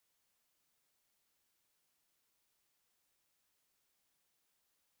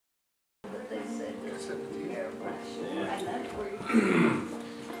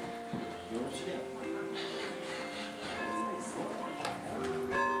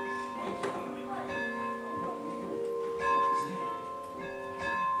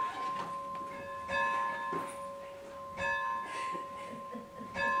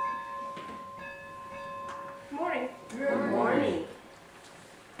Morning. Good morning.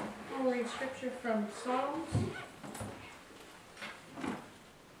 I'll read scripture from Psalms,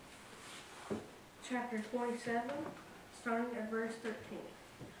 chapter 27, starting at verse 13.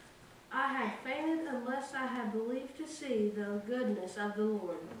 I had fainted unless I had believed to see the goodness of the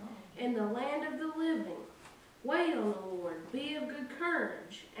Lord in the land of the living. Wait on the Lord, be of good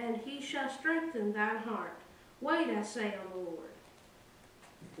courage, and he shall strengthen thine heart. Wait, I say, on the Lord.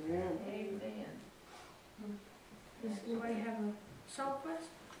 Amen. Amen. Does anybody have a song request?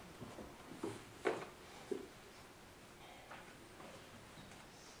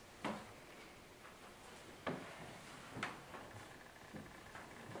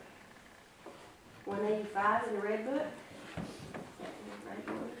 $185 in the red book.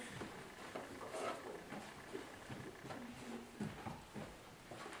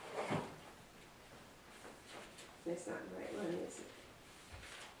 That's not the right one, is it?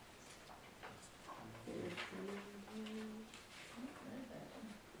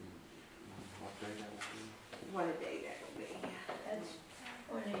 What a day that will be. That's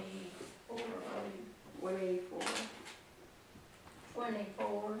 24. 184.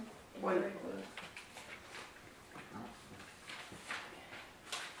 24. in One. the red book.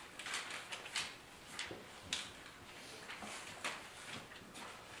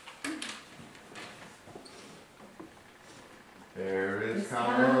 There is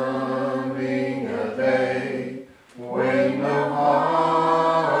coming a day when no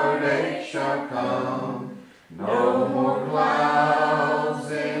heartache shall come, no more clouds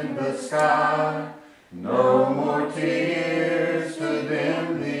in the sky, no more tears to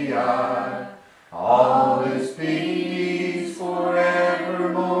dim the eye. All is peace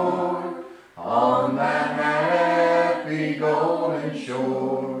forevermore on that happy golden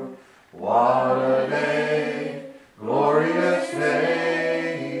shore. What a day, glorious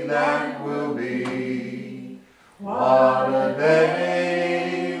day that will be. What a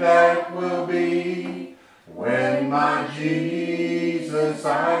day that will be when my Jesus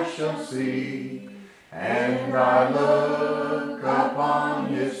I shall see, and I look upon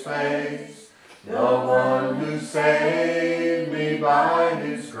his face, the one who saved me by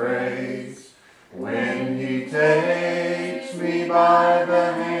his grace. When he takes me by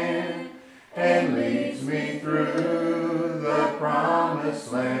the hand and leads me through the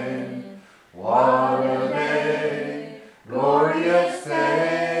promised land. What a day, glorious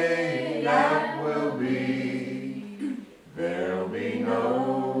day that will be. There'll be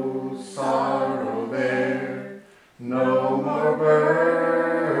no sorrow there, no more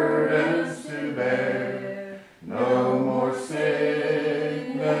burdens to bear, no more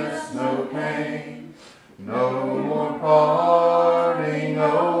sickness, no pain, no more parting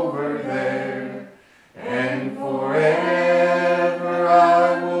over there, and forever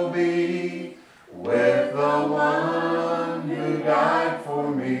I will be with the one who died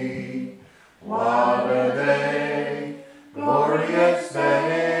for me. What a day, glorious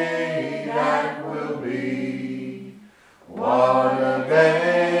day that will be. What a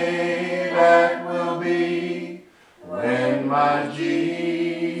day that will be when my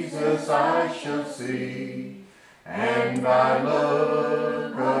Jesus I shall see, and I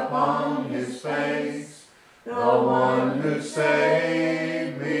look upon his face, the one who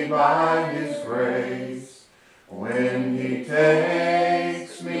saved me by his grace. When he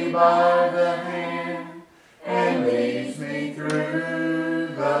takes me by the hand and leads me through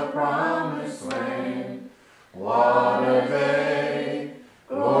the promised land. What a day,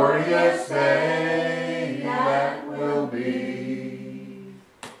 glorious day that will be.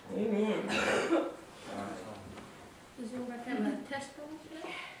 Amen. Does anybody have a testimony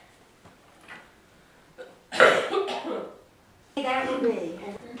today? That will be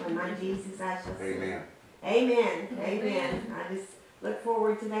when my Jesus I shall see. Amen. Amen. Amen. I just look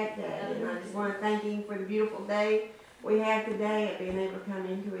forward to that day, and I just want to thank him for the beautiful day we have today of being able to come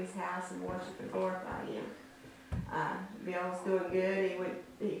into his house and worship and glorify him. Bill's doing good.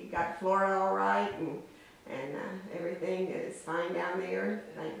 He got Florida all right, and everything is fine down there,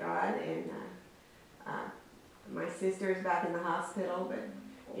 thank God. And my sister is back in the hospital, but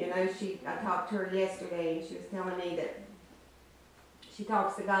you know, I talked to her yesterday, and she was telling me that she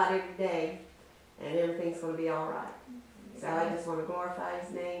talks to God every day, and everything's going to be all right. So I just want to glorify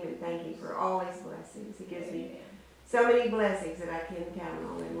his name and thank him for all his blessings. He gives me so many blessings that I can count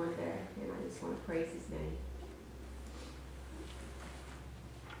on in one day, and I just want to praise his name.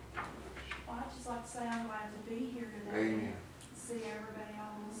 Well, I'd just like to say I'm glad to be here today. Amen. See everybody,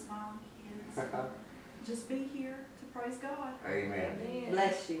 all the smiling kids. Just be here to praise God. Amen. Amen.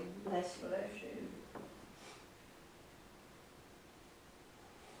 Bless you. Bless you. Bless you.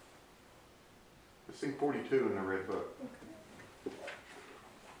 Let's sing 42 in the red book.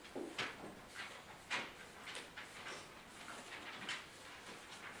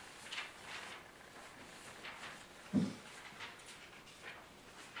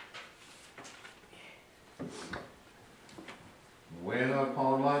 When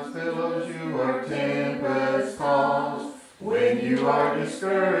upon life's billows you are tempest tossed, when you are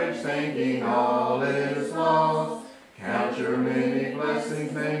discouraged thinking all is lost, count your many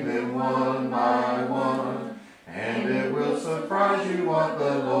blessings, name them one by one, and it will surprise you what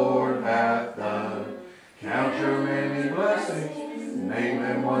the Lord hath done. Count your many blessings, name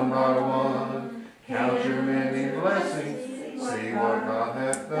them one by one, count your many blessings, see what God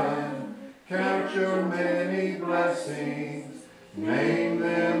hath done. Count your many blessings, name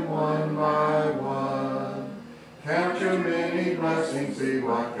them one by one. Count your many blessings, see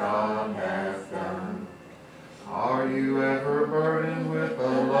what God hath done. Are you ever burdened with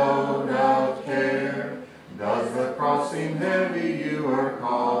a load of care? Does the cross seem heavy you are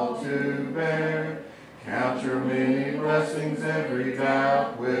called to bear? Count your many blessings, every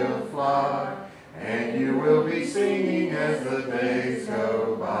doubt will fly, and you will be singing as the days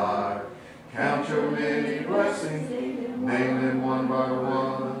go by. Count your many blessings, name them one by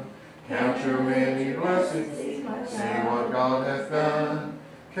one. Count your many blessings, see what God hath done.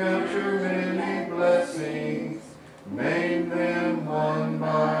 Count your many blessings, name them one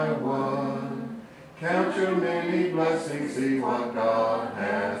by one. Count your many blessings, see what God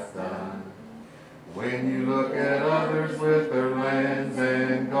hath done. When you look at others with their lands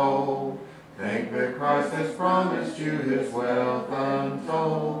and gold, think that Christ has promised you his wealth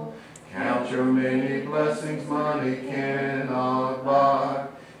untold. Count your many blessings, money cannot buy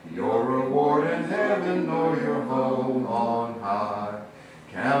your reward in heaven nor your home on high.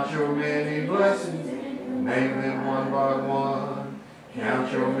 Count your many blessings, name them one by one.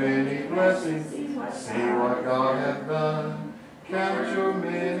 Count your many blessings, see what God hath done. Count your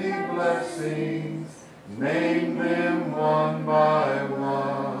many blessings, name them one by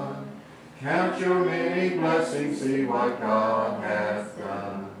one. Count your many blessings, see what God hath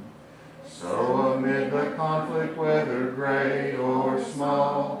done. So amid the conflict, whether great or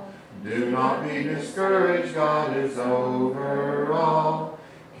small, do not be discouraged, God is over all.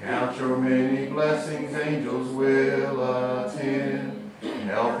 Count your many blessings, angels will attend,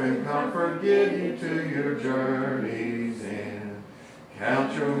 help and comfort give you to your journey's end.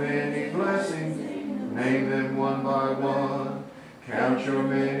 Count your many blessings, name them one by one. Count your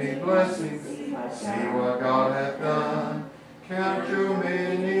many blessings, see what God hath done. Count your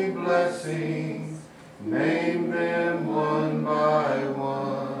many blessings, name them one by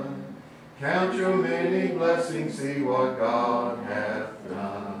one. Count your many blessings, see what God hath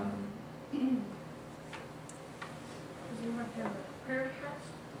done. Does anyone have a prayer request?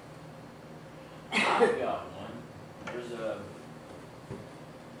 I've got one. There's a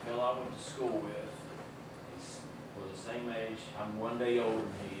fellow I went to school with. He's the same age. I'm 1 day older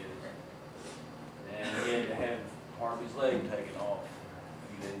than he is. And he had to have part of his leg taken off a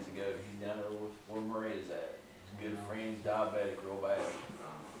few days ago. He's down there where Maria's at. He's a good friend. He's diabetic real bad.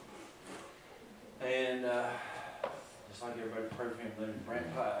 And just like everybody prayed for him, living in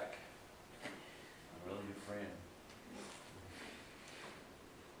Brant Pike. A really good friend.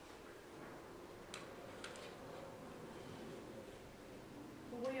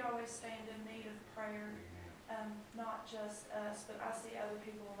 We always stand in need of prayer, not just us, but I see other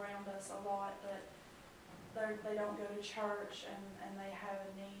people around us a lot that they don't go to church and they have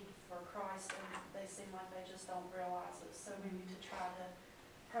a need for Christ and they seem like they just don't realize it. So we need to try to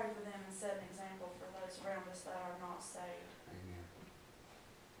pray for them and set an example for those around us that are not saved. Amen.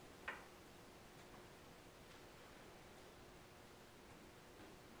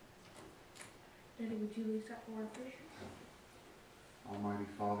 Daddy, would you lead that for our prayer? Almighty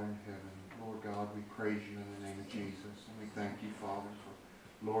Father in heaven, Lord God, we praise you in the name of Jesus, and we thank you, Father, for,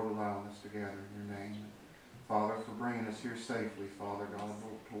 Lord, allowing us to gather in your name. And Father, for bringing us here safely, Father God,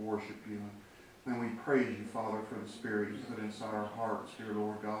 Lord, to worship you. And we praise you, Father, for the Spirit you put inside our hearts, dear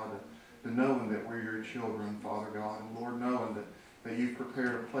Lord God, to knowing that we're your children, Father God, and Lord, knowing that you've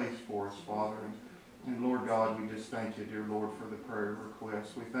prepared a place for us, Father. And Lord God, we just thank you, dear Lord, for the prayer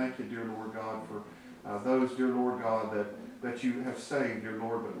requests. We thank you, dear Lord God, for those, dear Lord God, that you have saved, dear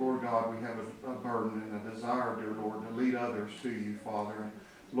Lord. But Lord God, we have a burden and a desire, dear Lord, to lead others to you, Father. And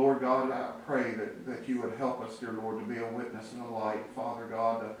Lord God, I pray that you would help us, dear Lord, to be a witness and a light, Father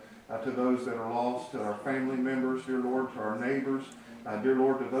God, to those that are lost, to our family members, dear Lord, to our neighbors, dear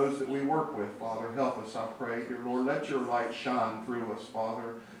Lord, to those that we work with, Father. Help us, I pray, dear Lord. Let your light shine through us,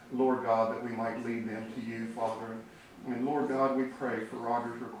 Father, Lord God, that we might lead them to you, Father. And Lord God, we pray for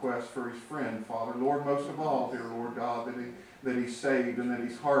Roger's request for his friend, Father. Lord, most of all, dear Lord God, that he's saved and that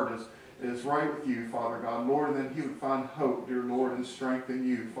his heart is right with you, Father God. Lord, and that he would find hope, dear Lord, and strength in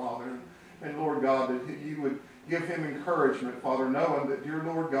you, Father. And Lord God, that you would give him encouragement, Father, knowing that, dear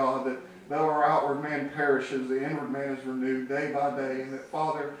Lord God, that though our outward man perishes, the inward man is renewed day by day, and that,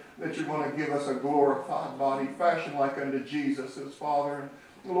 Father, that you're going to give us a glorified body, fashioned like unto Jesus' Father.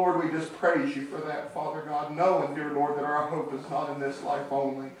 And Lord, we just praise you for that, Father God, knowing, dear Lord, that our hope is not in this life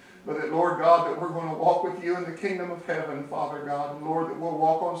only, but that, Lord God, that we're going to walk with you in the kingdom of heaven, Father God. And Lord, that we'll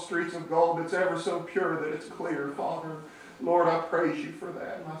walk on streets of gold that's ever so pure that it's clear, Father. Lord, I praise you for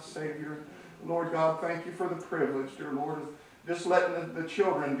that, my Savior. Lord God, thank you for the privilege, dear Lord, of just letting the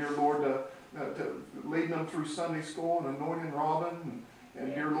children, dear Lord, to leading them through Sunday school and anointing Robin.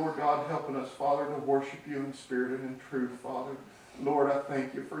 And dear Lord God, helping us, Father, to worship you in spirit and in truth, Father. Lord, I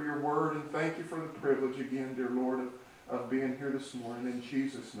thank you for your word, and thank you for the privilege again, dear Lord, of being here this morning. In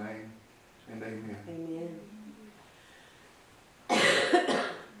Jesus' name, and amen. Amen. Does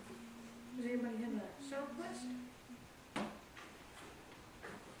anybody have a song request?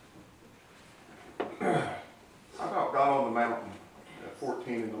 How about God on the Mountain,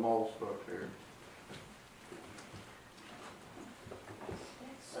 14 in the Moles book there?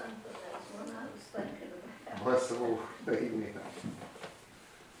 That's something, that's one I was thinking about. Bless the Lord. Amen.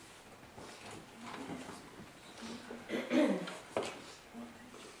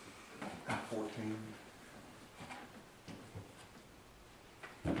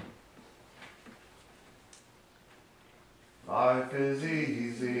 Life is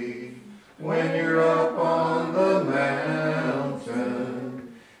easy when you're up on the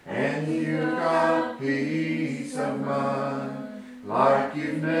mountain and you've got peace of mind like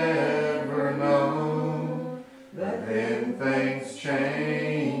you've never known. But then things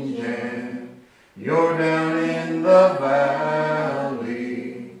change and you're down in the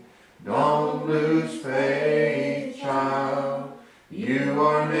valley. Don't lose faith, child. You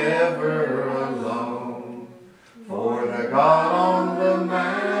are never alone. For the God on the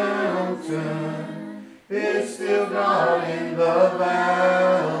mountain is still God in the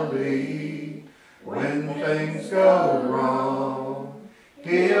valley. When things go wrong,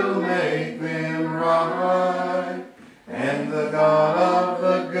 He'll make them right. And the God of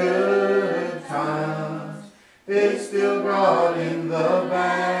the good times is still God in the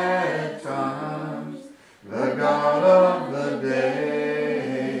bad times. The God of the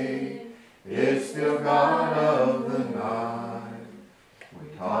day is still God of the night. We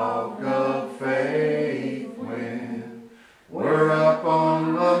talk of faith when we're up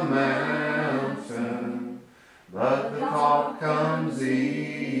on the mountain, but the talk comes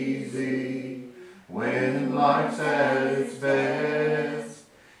easy when life's at its best.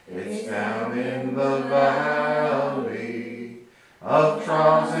 It's down in the valley of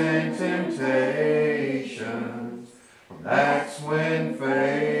trials and temptations. That's when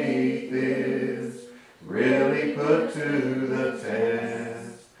faith is really put to the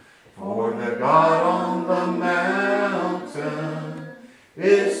test. For the God on the mountain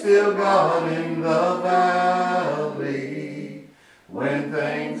is still God in the valley. When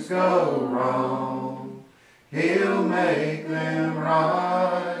things go wrong, He'll make them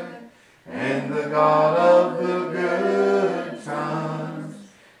right. And the God of the good times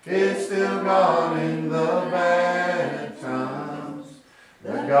is still God in the bad times.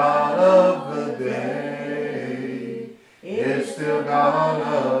 The God of the day is still God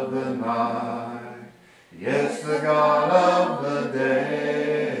of the night. Yes, the God of the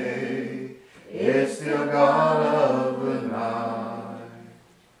day is still God of the night.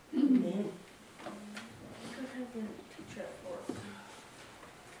 Amen. Go have the teacher up for us.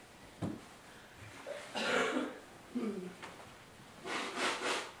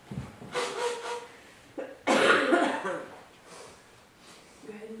 Go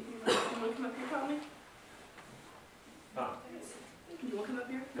ahead and you want to come up here, Tommy? You want to come up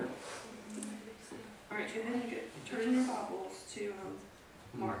here? No. All right, go ahead and turn in your Bibles to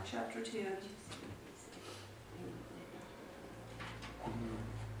Mark chapter 10.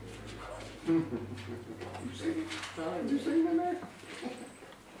 Did you see him there?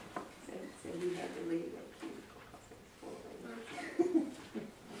 Said you had to leave that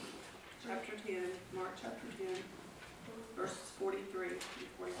Chapter 10, Mark chapter 10, verses 43 through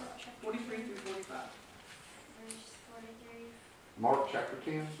 45. 43 through 45. Verse 43. Mark chapter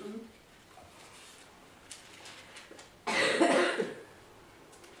 10.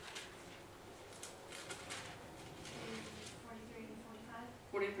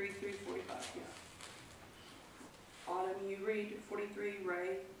 43 through 45, yeah. Autumn, you read 43,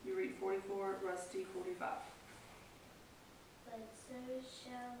 Ray, you read 44, Rusty, 45. But so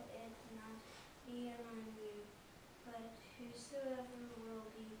shall it not be among you, but whosoever will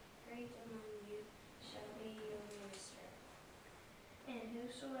be great among you shall be your minister. And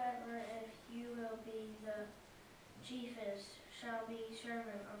whosoever, if you will be the chiefest, shall be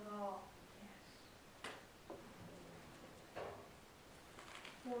servant of all.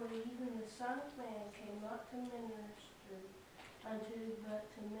 For even the Son of Man came not to minister unto, but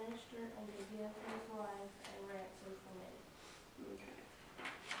to minister and to give his life a ransom for many. Okay.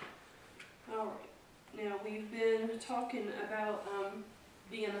 All right. Now we've been talking about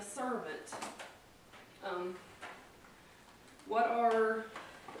being a servant. What are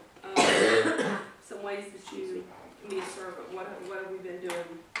some ways that you can be a servant? What have we been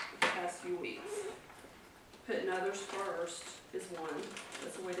doing the past few weeks? Putting others first is one.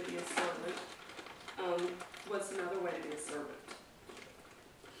 That's a way to be a servant. What's another way to be a servant?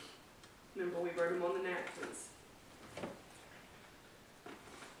 Remember, we wrote them on the napkins.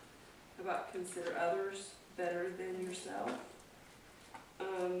 How about consider others better than yourself?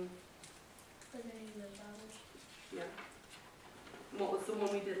 But then he knows others. Yeah. What was the one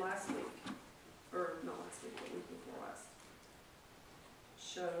we did last week? Or not last week, but week before last.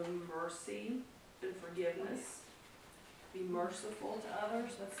 Show mercy and forgiveness. Be merciful to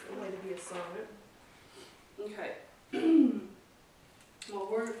others. That's the way to be a servant. Okay. Well,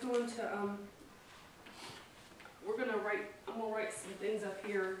 we're going to I'm gonna write some things up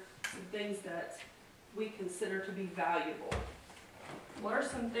here, some things that we consider to be valuable. What are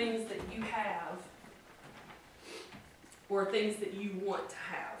some things that you have, or things that you want to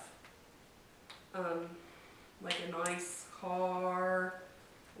have? Like a nice car,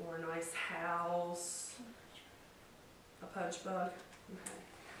 or a nice house, a punch bug. Okay.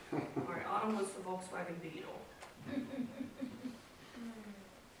 All right, Autumn wants the Volkswagen Beetle.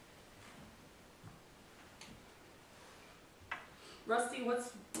 Rusty,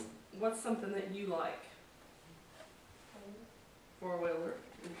 what's something that you like? Four-wheeler.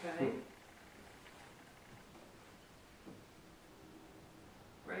 Okay.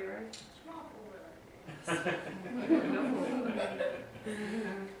 Ray? Small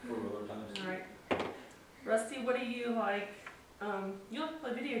All right. Rusty, what do you like? You like to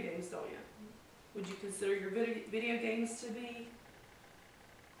play video games, don't you? Would you consider your video games to be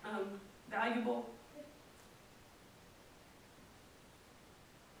valuable?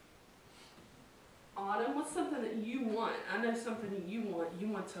 Autumn, what's something that you want? I know something that you want. You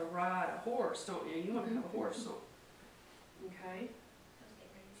want to ride a horse, don't you? You want to have a horse, don't you? Okay.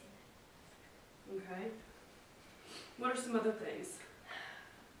 Okay. What are some other things?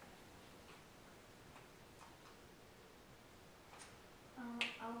 I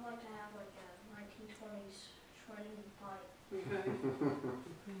would like to have like a 1920s training bike. Okay.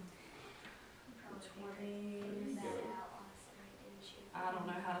 20s. That out last night, didn't you? I don't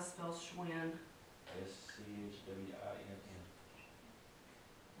know how to spell Schwinn. SCHWINN.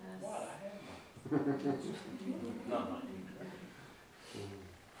 Yes. What? I have one. No, not you.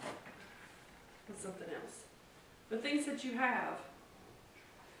 What's something else? The things that you have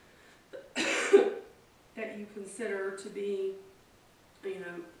that you consider to be,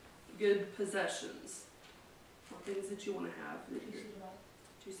 good possessions, or things that you want to have.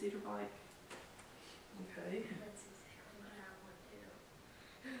 Two-seater bike. Okay. That's exactly what I want to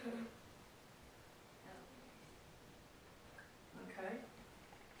do. Okay.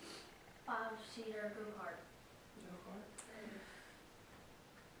 5-seater go-kart.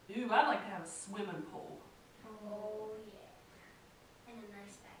 Ooh, I'd like to have a swimming pool. Oh yeah. And a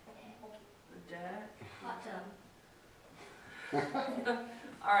nice back deck. A deck. Hot tub.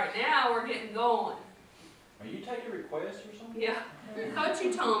 All right, now we're getting going. Are you taking requests or something? Yeah. Coach,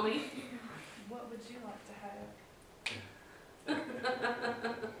 you told me. What would you like to have?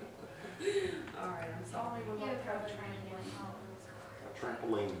 All right, I'm sorry. We're You're like probably coaching. trying to get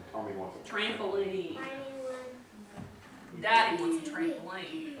Trampoline. Tommy wants a Trampoline. tiny one. Daddy wants a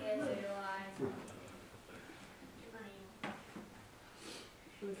trampoline. Yeah, so do I.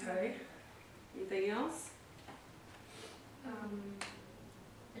 Okay. Anything else?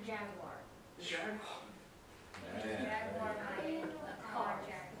 The Jaguar. The Jaguar. Jaguar, a car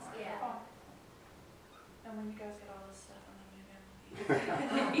Jaguar. Yeah. And when you guys get all this stuff, I'm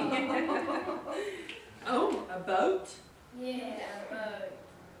gonna move in. Oh, a boat? Yeah.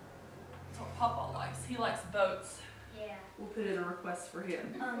 That's what Papa likes. He likes boats. Yeah. We'll put in a request for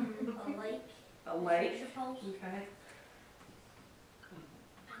him. A lake. A lake? Picture poles. Okay.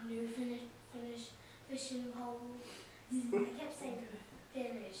 A new finish fishing pole. I kept saying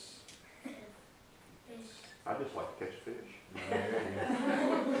finish.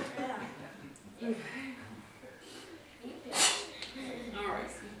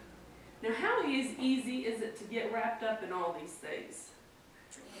 easy is it to get wrapped up in all these things?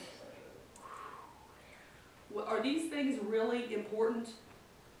 Are these things really important?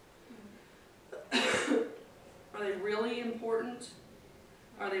 Are they really important?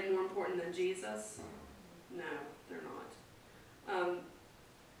 Are they more important than Jesus? No, they're not.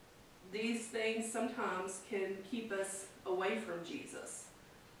 These things sometimes can keep us away from Jesus.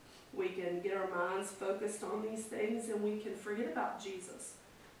 We can get our minds focused on these things and we can forget about Jesus.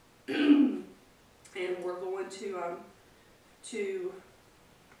 And we're going to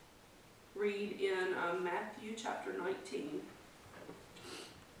read in Matthew chapter 19.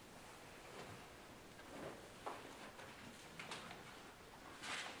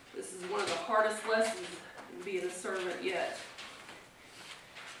 This is one of the hardest lessons in being a servant yet.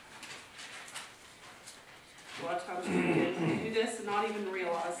 A lot of times we can do this and not even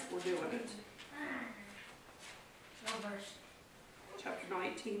realize we're doing it. What verse? Chapter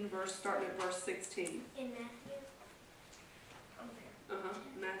 19, starting at verse 16. In Matthew?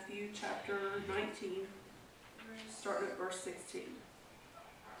 Matthew chapter 19, starting at verse 16.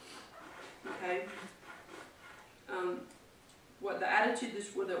 Okay? What the attitude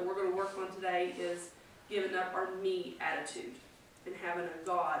that we're going to work on today is giving up our me attitude and having a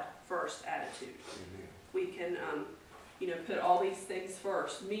God first attitude. We can, put all these things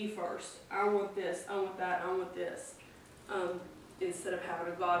first, me first. I want this, I want that, I want this. Instead of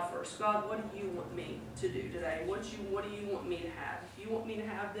having a God first. God, what do you want me to do today? What do you want me to have? If you want me to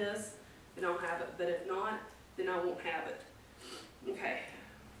have this, then I'll have it. But if not, then I won't have it. Okay.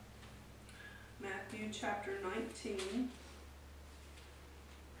 Matthew chapter 19.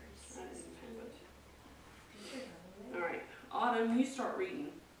 I didn't have it. All right. Autumn, you start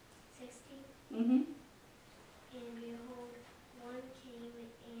reading. 16. And behold, one came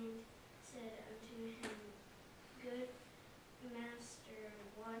and said unto him, Good Master,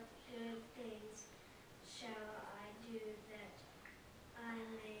 what good things shall I do that I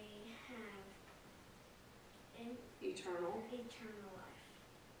may have Eternal life?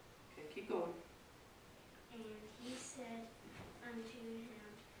 Okay, keep going. And he said unto him,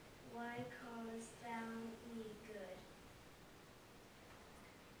 Why callest thou me good?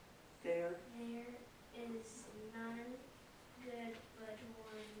 There is none good but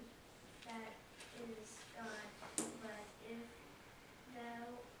one, that is God. But if thou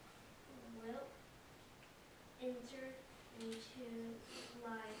wilt enter into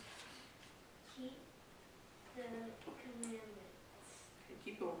life, keep the commandments. Okay,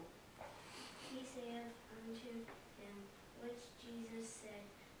 keep going. He saith unto him, which Jesus said,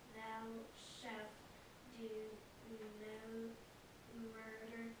 Thou shalt do no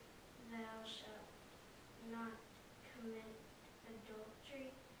murder, thou shalt not commit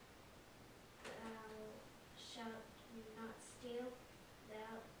adultery, thou shalt not steal,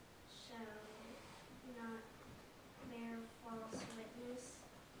 thou shalt not bear false witness,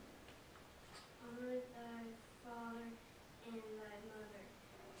 honor thy father and thy mother,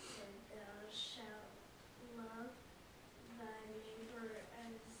 and thou shalt love thy neighbor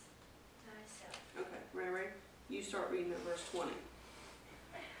as thyself. Okay, Ray, you start reading at verse 20.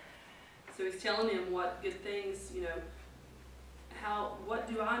 So he's telling him what good things, what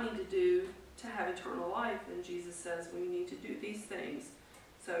do I need to do to have eternal life? And Jesus says, well, you need to do these things.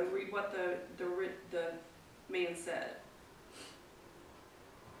 So read what the man said.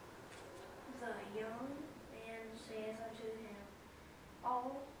 The young man saith unto him,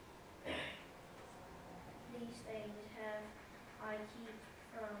 All these things have I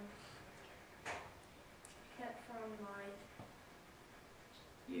kept from my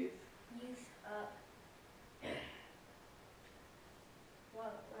Youth. youth up.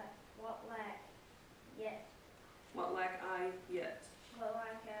 What lack yet? What lack I yet? What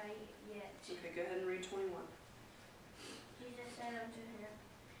lack I yet? Okay, go ahead and read 21. Jesus said unto him,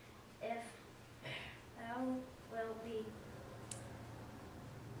 If thou wilt be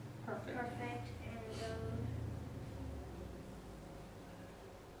perfect and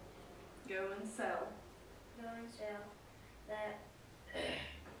Go and sell. that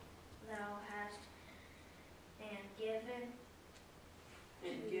thou hast, and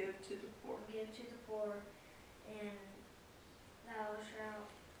give to the poor. Give to the poor, and thou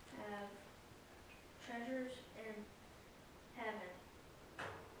shalt have treasures in heaven,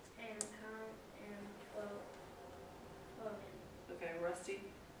 and come and flow in. Okay, Rusty,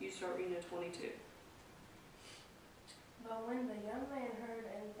 you start reading at 22. But when the young man heard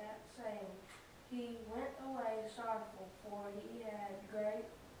that saying, he went away sorrowful, for he had great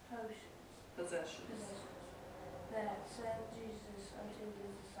possessions. That said Jesus unto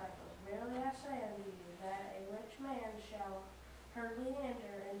his disciples, Verily I say unto you, that a rich man shall hardly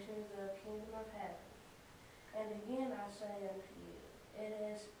enter into the kingdom of heaven. And again I say unto you, it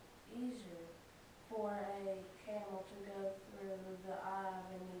is easier for a camel to go through the eye of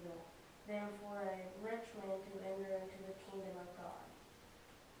a needle than for a rich man to enter into the kingdom of God.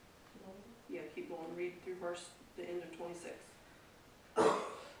 Yeah, keep going. Read through the end of 26.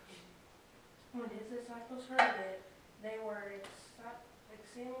 When his disciples heard it, they were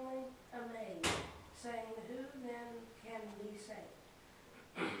exceedingly amazed, saying, who then can be saved?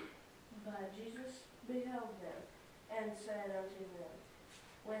 But Jesus beheld them, and said unto them,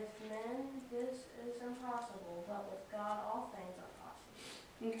 with men this is impossible, but with God all things are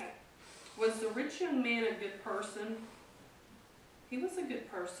possible. Okay. Was the rich young man a good person? He was a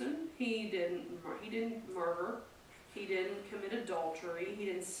good person. He didn't murder. He didn't commit adultery. He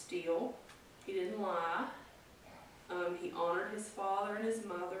didn't steal. He didn't lie. He honored his father and his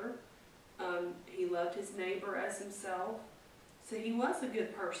mother. He loved his neighbor as himself. So he was a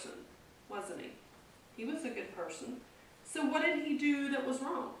good person, wasn't he? He was a good person. So what did he do that was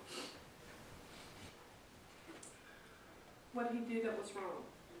wrong? What did he do that was wrong?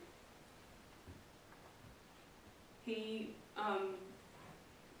 He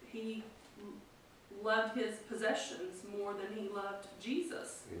loved his possessions more than he loved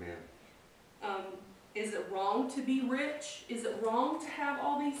Jesus. Amen. Is it wrong to be rich? Is it wrong to have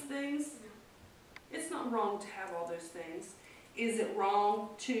all these things? It's not wrong to have all those things. Is it wrong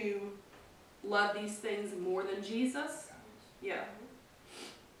to love these things more than Jesus? Yeah.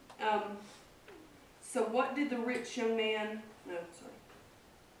 So what did the rich young man,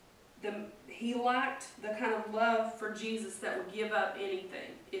 he lacked the kind of love for Jesus that would give up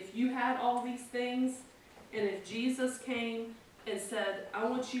anything. If you had all these things, and if Jesus came and said, I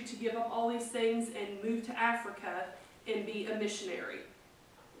want you to give up all these things and move to Africa and be a missionary,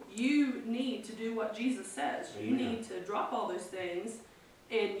 you need to do what Jesus says. You need to drop all those things,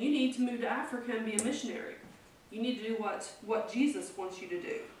 and you need to move to Africa and be a missionary. You need to do what Jesus wants you to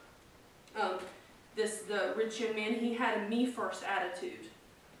do. The rich young man, he had a me-first attitude.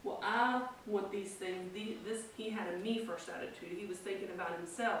 Well, I want these things. He had a me-first attitude. He was thinking about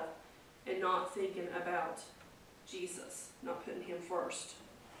himself and not thinking about Jesus, not putting him first.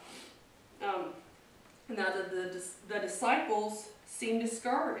 Now the disciples seemed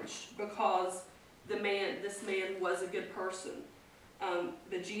discouraged because this man was a good person.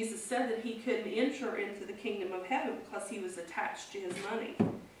 But Jesus said that he couldn't enter into the kingdom of heaven because he was attached to his money.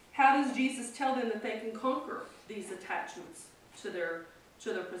 How does Jesus tell them that they can conquer these attachments to their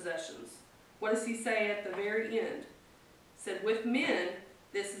possessions? What does he say at the very end? He said, with men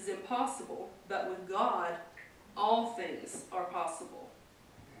this is impossible, but with God all things are possible.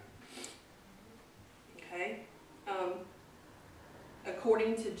 Okay?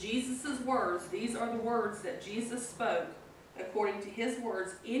 According to Jesus' words, these are the words that Jesus spoke. According to his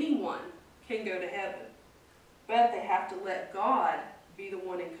words, anyone can go to heaven, but they have to let God be the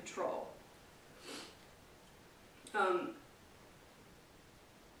one in control.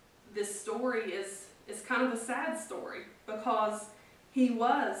 This story is kind of a sad story because he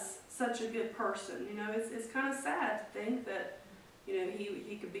was such a good person. It's kind of sad to think that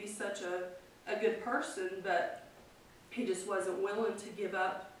he could be such a good person, but he just wasn't willing to give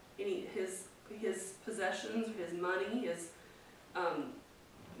up any his possessions, his money,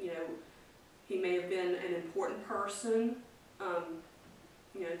 he may have been an important person,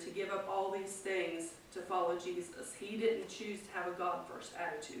 to give up all these things to follow Jesus. He didn't choose to have a God-first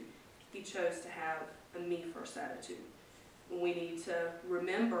attitude. He chose to have a me-first attitude. And we need to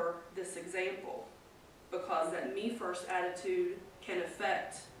remember this example because that me-first attitude can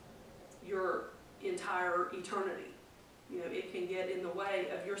affect your entire eternity. It can get in the way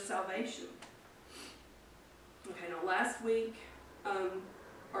of your salvation. Okay, now last week,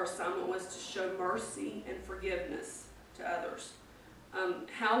 our assignment was to show mercy and forgiveness to others.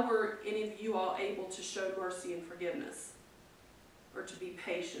 How were any of you all able to show mercy and forgiveness? Or to be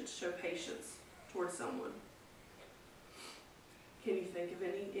patient, show patience towards someone? Can you think of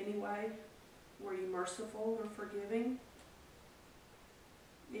any way? Were you merciful or forgiving?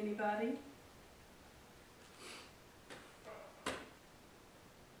 Anybody?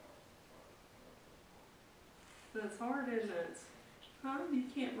 That's hard, isn't it? Huh? You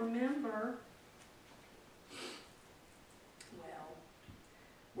can't remember. Well,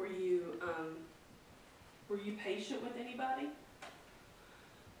 were you patient with anybody?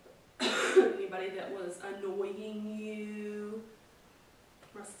 Anybody that was annoying you?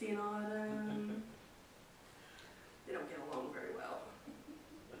 Rusty and Autumn? They don't get along very well.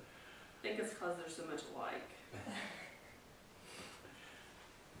 I think it's because they're so much alike.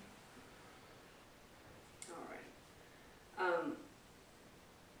 All right.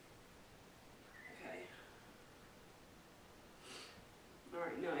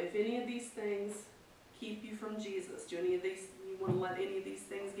 if any of these things keep you from Jesus, do any of these, you want to let any of these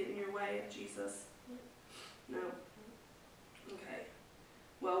things get in your way of Jesus? No? Okay.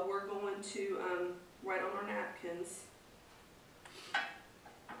 Well, we're going to write on our napkins.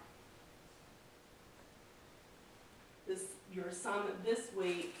 Your assignment this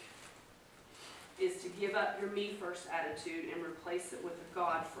week is to give up your me first attitude and replace it with a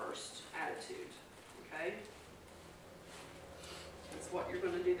God first attitude. Okay? That's what you're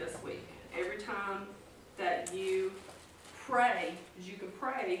going to do this week. Every time that you pray, because you can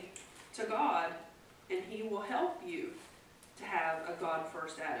pray to God and He will help you to have a God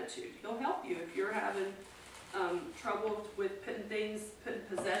first attitude. He'll help you if you're having trouble with putting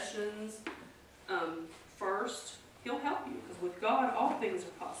possessions first. He'll help you, because with God, all things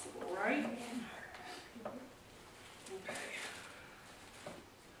are possible, right? Okay.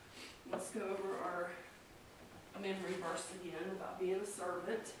 Let's go over our memory verse again about being a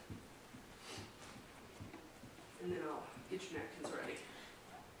servant. And then I'll get your napkins ready.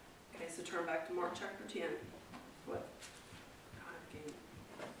 Okay, so turn back to Mark chapter 10. What?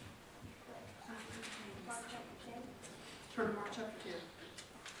 Mark chapter 10. Turn to Mark chapter 10.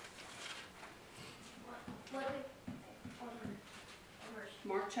 What verse?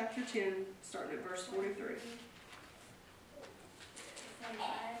 Mark chapter 10, starting at verse 43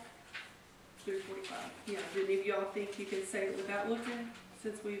 through 45. Yeah, do any of y'all think you can say it without looking,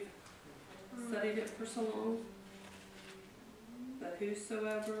 since we've studied it for so long? But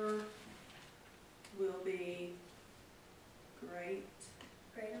whosoever will be great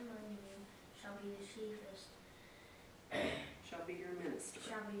among you shall be the chiefest, shall be your minister.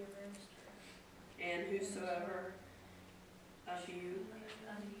 shall be your minister. And whosoever of you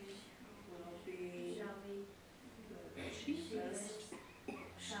will be Shall be the chiefest,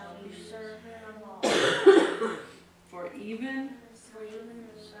 shall be servant of all. for even For even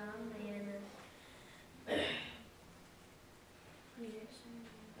the Son of Man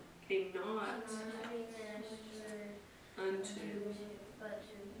came not cannot be ministered unto but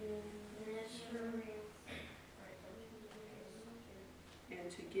to minister and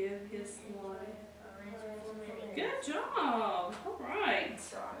to give his life. a ransom for many. Good job! All right.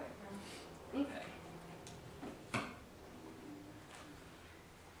 Okay. All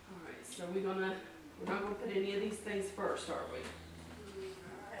right. So we're not gonna put any of these things first, are we?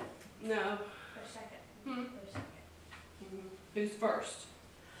 No. For a second. Hmm. For a second. Who's first?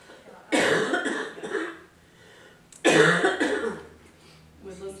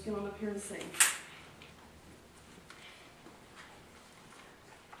 Well, let's get on up here and sing.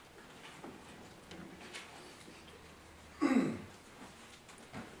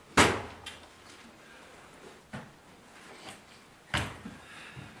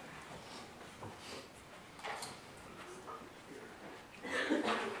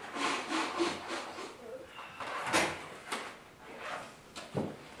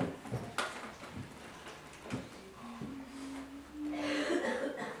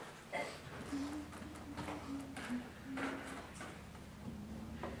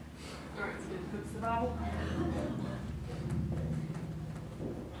 Bible.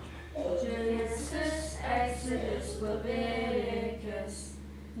 Genesis, Exodus, Leviticus,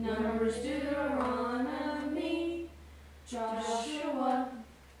 Numbers, Deuteronomy, Joshua,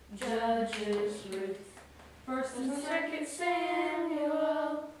 Judges, Ruth, 1st and 2nd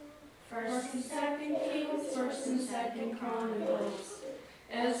Samuel, 1st and 2nd Kings, 1st and 2nd Chronicles,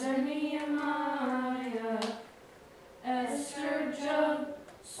 Ezra, Nehemiah, Esther, Job,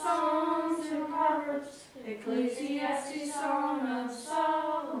 Psalms and Proverbs, Ecclesiastes, Song of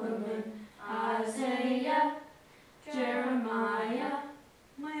Solomon, Isaiah, Jeremiah,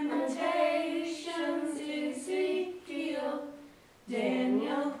 Lamentations, Ezekiel,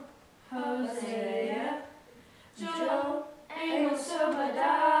 Daniel, Hosea, Job, Amos,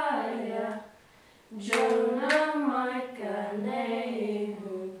 Obadiah, Jonah, Micah,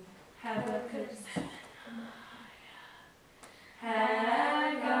 Nahum, Habakkuk,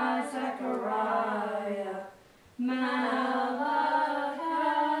 Haggai, Zechariah, Malachi,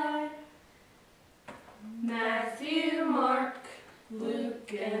 Matthew, Mark,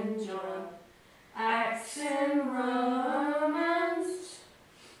 Luke, and John, Acts and Romans,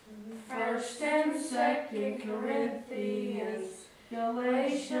 1st and 2nd Corinthians,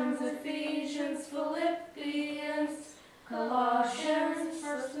 Galatians, Ephesians, Philippians, Colossians,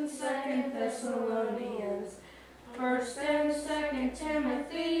 1st and 2nd Thessalonians, 1st and 2nd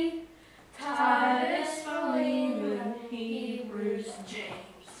Timothy, Titus, Philemon, Hebrews,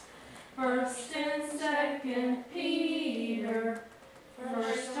 James, 1st and 2nd Peter,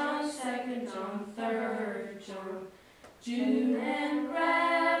 1st and 2nd John, 3rd John, Jude and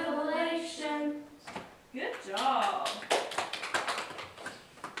Revelation.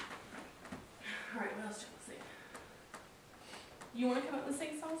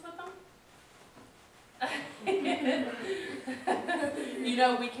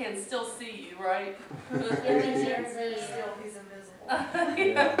 know we can still see you, right? Yeah, we can see you. Still, he's invisible.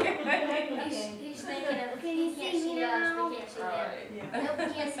 He's thinking of, he can't see us, we can't see him. Alright. Yeah. Nope, we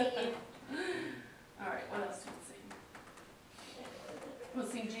can't see you. Alright, what else do we sing? We'll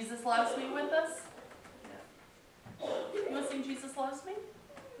sing Jesus Loves Me with us? You want to sing Jesus Loves Me?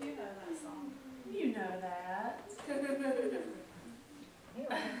 You know that song. You know that.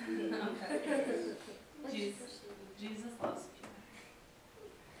 Okay. Jesus loves me.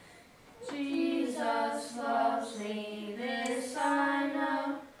 Jesus loves me, this I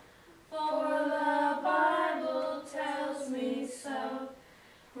know, for the Bible tells me so.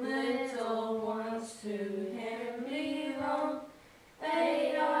 Little ones to him belong,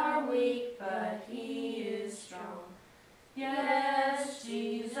 they are weak, but he is strong. Yes,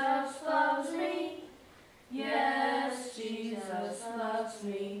 Jesus loves me. Yes, Jesus loves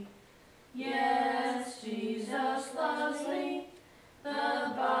me. Yes, Jesus loves me. The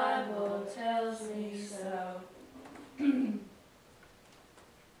Bible tells me so.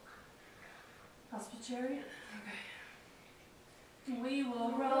 Gospel chariot? We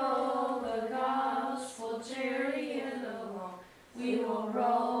will roll the gospel chariot along. We will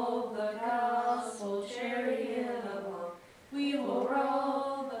roll the gospel chariot along. We will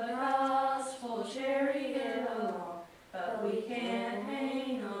roll the gospel chariot along. But we can't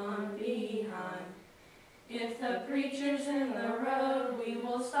hang on behind. If the preacher's in the road, we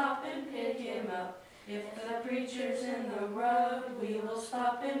will stop and pick him up. If the preacher's in the road, we will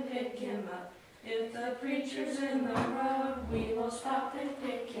stop and pick him up. If the preacher's in the road, we will stop and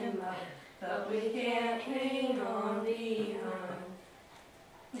pick him up. But we can't hang on behind.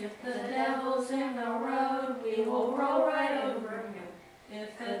 If the devil's in the road, we will roll right over him.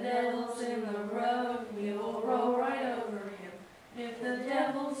 If the devil's in the road, we will roll right over him. If the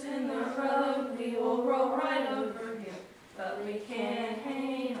devil's in the road, we will roll right over him. But we can't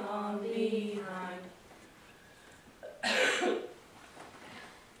hang on behind.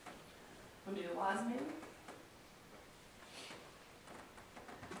 We'll do the wise man.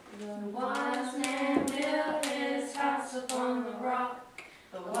 The wise man built his house upon the rock.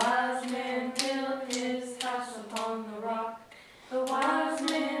 The wise man built his house upon the rock. The wise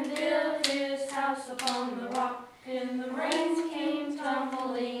man built his house upon the rock. And the rains came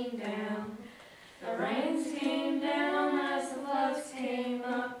tumbling down. The rains came down as the floods came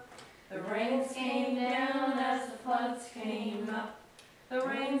up. The rains came down as the floods came up. The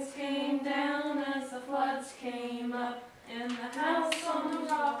rains came down as the floods came up. And the house on the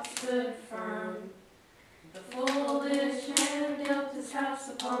rock stood firm. The foolish man built his house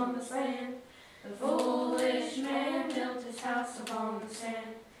upon the sand. The foolish man built his house upon the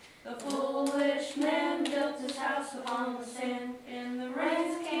sand. The foolish man built his house upon the sand. And the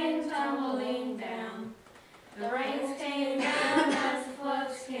rains came tumbling down. The rains came down as the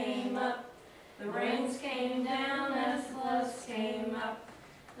floods came up. The rains came down as the floods came up.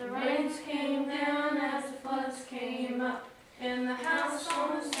 The rains came down as the floods came up. And the house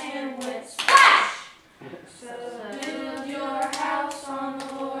on the sand went splash! So build your house on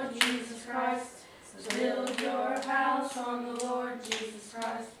the Lord Jesus Christ. So build your house on the Lord Jesus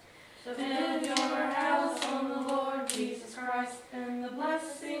Christ. So build your house on the Lord Jesus Christ, and the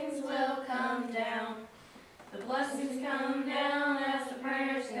blessings will come down. The blessings come down as the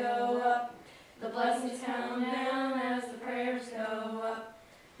prayers go up. The blessings come down as the prayers go up.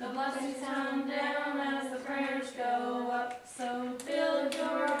 The blessings come down as the prayers go up. So build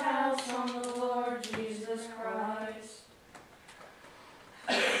your house on the Lord Jesus Christ.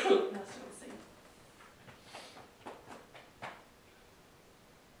 That's what we'll sing.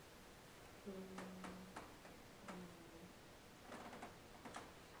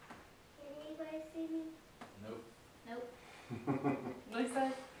 Can anybody see me? Nope. Nope. What do you say?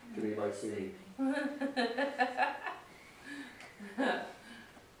 Can anybody see me?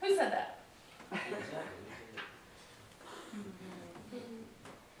 Who said that? What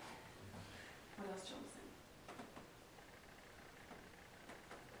else do you want to sing?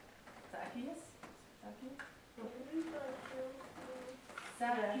 Zacchaeus?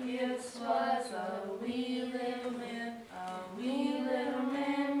 Zacchaeus was a wee little man, a wee little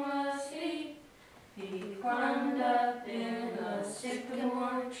man was he. He climbed up in a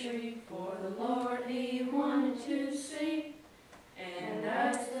sycamore tree, for the Lord he wanted to see. And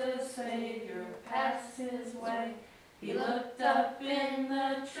as the Savior passed his way, he looked up in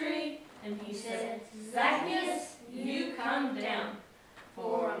the tree, and he said, Zacchaeus, you come down,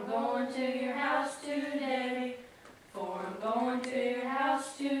 for I'm going to your house today. For I'm going to your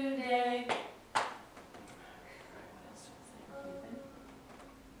house today. What else do you want to sing? Anything?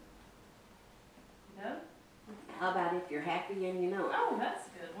 No? How about if you're happy and you know it? Oh, that's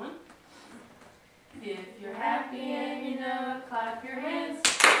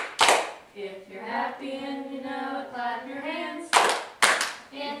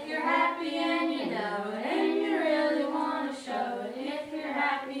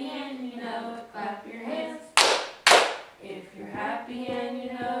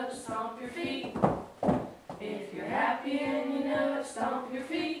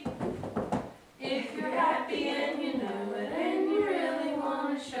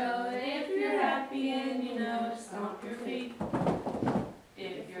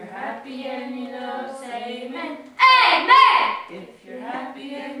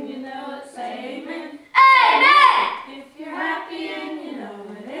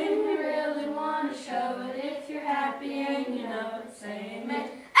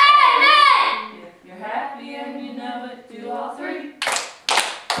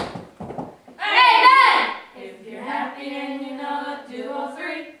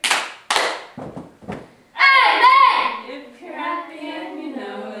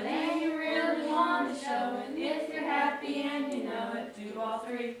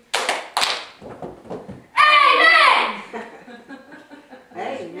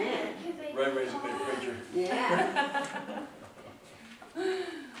Amen. Reveren's a good preacher. Yeah.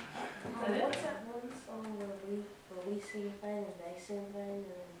 What's that one song where we sing thing and they sing thing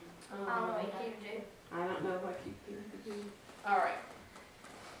and I don't know what you can do. All right.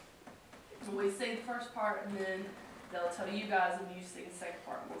 So we sing the first part, and then they'll tell you guys, and you sing the second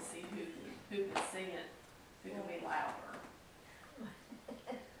part, and we'll see who can sing it, who can be louder.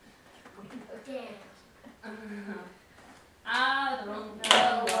 Okay. I don't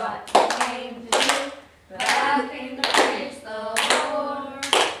know what you came to do, but I came to praise the Lord.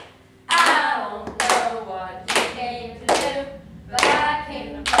 I don't know what you came to do, but I came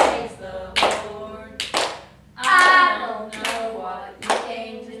to praise the Lord. I don't know what you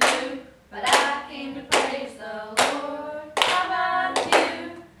came to do, but I came to praise the Lord. How about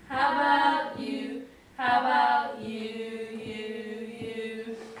you? How about you? How about you?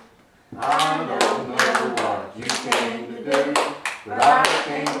 I don't know what you came to do, but I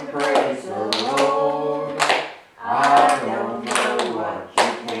came to praise the Lord. I don't know what you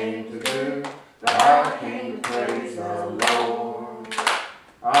came to do, but I came to praise the Lord.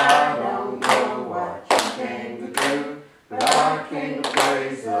 I don't know what you came to do, but I came to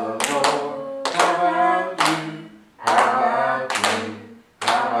praise the Lord. How about you? How about you?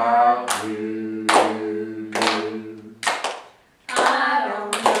 How about you? I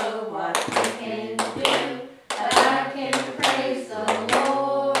don't know what you came to do, but I came to praise the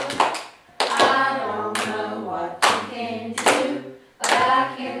Lord. I don't know what you came to do, but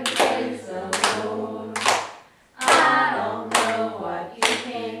I came to praise the Lord. I don't know what you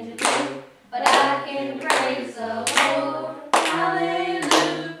came to do, but I came to praise the Lord.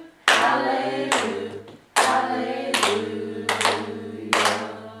 Hallelujah, hallelujah, hallelujah.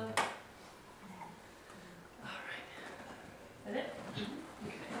 Is that it?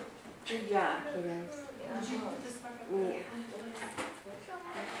 Good job, kiddos. Did you put this back up? Yeah.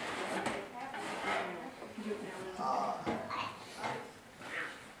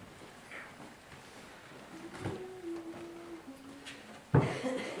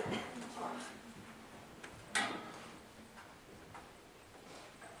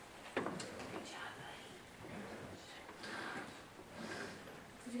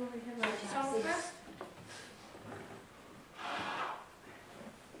 did you already have a song request?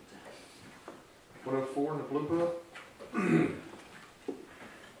 What up, 4 in the blue book?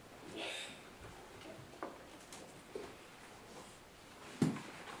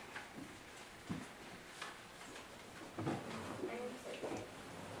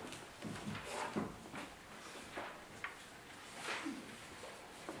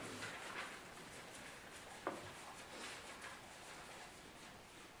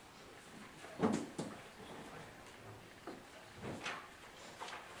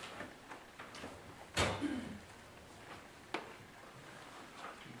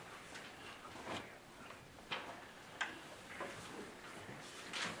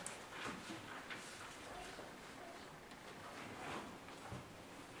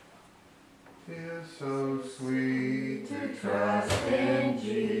 It's so sweet to trust in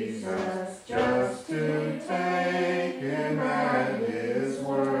Jesus, just to take Him at His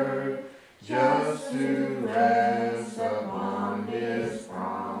word, just to rest upon His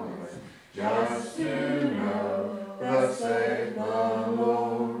promise, just to know, thus saith the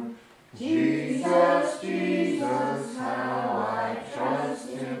Lord. Jesus, Jesus, how I trust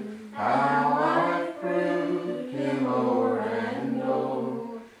Him, how I've proved Him o'er and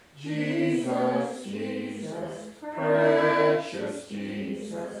o'er. Jesus, Jesus, precious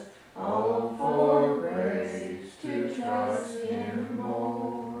Jesus, oh, for grace to trust Him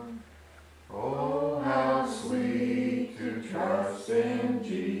more. Oh, how sweet to trust in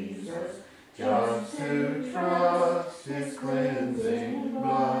Jesus, just to trust His cleansing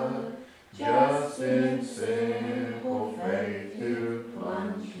blood, just in simple faith to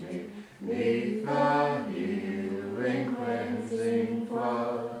plunge me 'neath the healing cleansing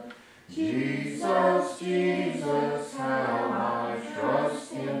flood. Jesus, Jesus, how I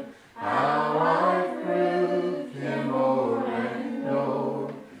trust Him, how I proved Him o'er and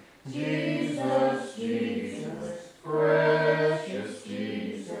o'er. Jesus, Jesus, precious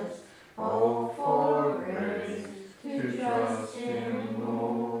Jesus, oh, for grace to trust Him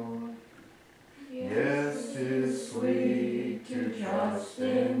more. Yes, 'tis sweet to trust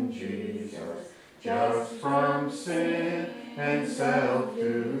in Jesus, just from sin and self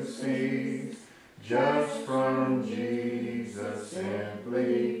to cease, just from Jesus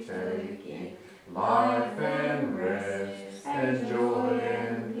simply taking life and rest and joy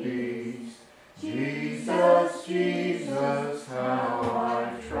and peace. Jesus, Jesus, how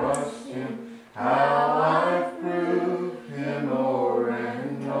I trust Him, how I've proved Him o'er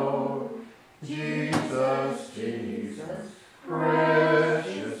and o'er. Jesus, Jesus,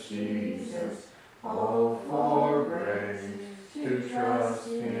 precious Jesus, oh, for grace to trust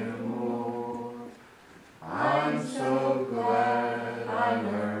Him, Lord. I'm so glad I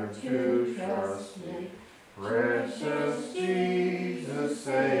learned to trust Him, precious Jesus,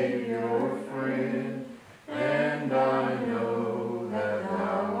 Savior, friend, and I know that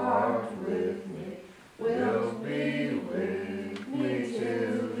Thou art with me, wilt be with me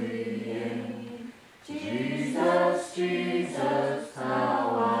till the end. Jesus, Jesus,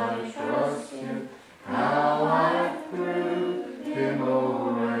 how I trust Him, how I've proved Him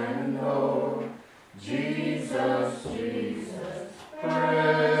o'er and o'er. Jesus, Jesus,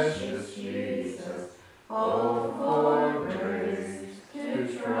 precious Jesus, oh, for grace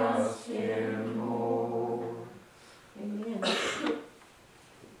to trust Him more. Amen.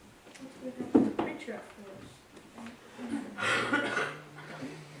 Preacher up for us.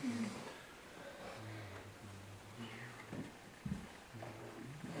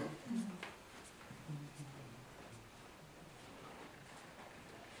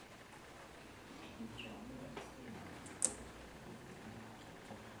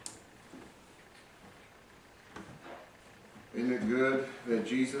 Isn't it good that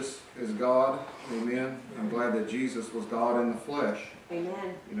Jesus is God? Amen. I'm glad that Jesus was God in the flesh.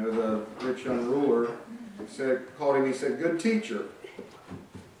 Amen. You know, the rich young ruler called him, he said, good teacher,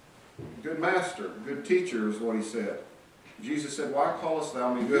 good master, good teacher is what he said. Jesus said, why callest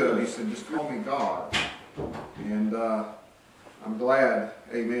thou me good? He said, just call me God. And I'm glad,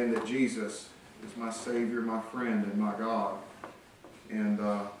 amen, that Jesus is my Savior, my friend, and my God. And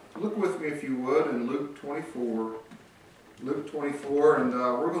look with me, if you would, in Luke 24. Luke 24, and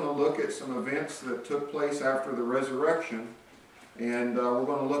we're going to look at some events that took place after the resurrection. And we're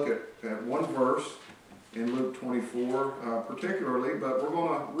going to look at one verse in Luke 24 particularly, but we're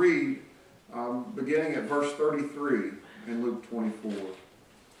going to read beginning at verse 33 in Luke 24.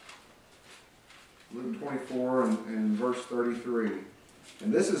 Luke 24 and verse 33.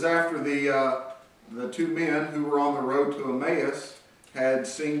 And this is after the two men who were on the road to Emmaus had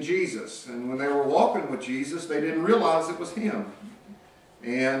seen Jesus. And when they were walking with Jesus, they didn't realize it was Him.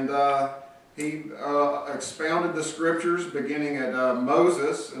 And He expounded the scriptures beginning at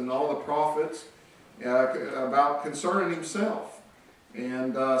Moses and all the prophets about concerning Himself.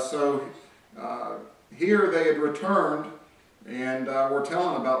 And so here they had returned and were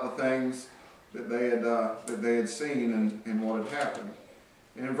telling about the things that they had seen and what had happened.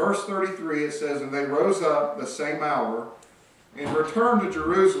 And in verse 33 it says, and they rose up the same hour and returned to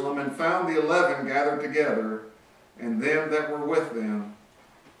Jerusalem, and found the 11 gathered together, and them that were with them,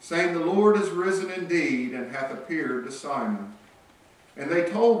 saying, the Lord is risen indeed, and hath appeared to Simon. And they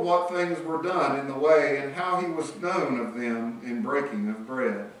told what things were done in the way, and how He was known of them in breaking of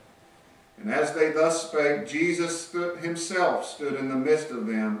bread. And as they thus spake, Jesus Himself stood in the midst of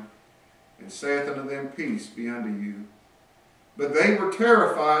them, and saith unto them, peace be unto you. But they were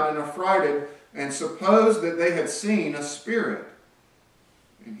terrified and affrighted, and supposed that they had seen a spirit.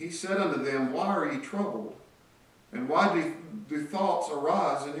 And He said unto them, why are ye troubled? And why do thoughts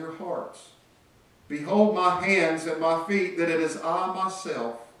arise in your hearts? Behold my hands and my feet, that it is I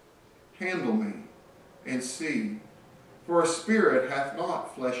myself. Handle me, and see. For a spirit hath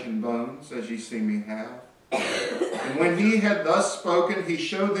not flesh and bones, as ye see me have. And when He had thus spoken, He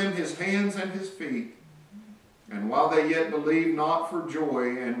showed them His hands and His feet. And while they yet believed not for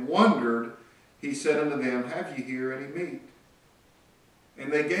joy, and wondered, He said unto them, have ye here any meat?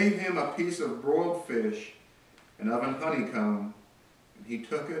 And they gave Him a piece of broiled fish, and of an honeycomb. And He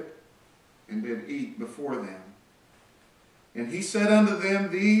took it, and did eat before them. And He said unto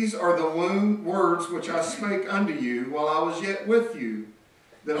them, these are the words which I spake unto you while I was yet with you,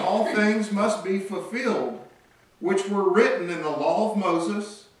 that all things must be fulfilled, which were written in the law of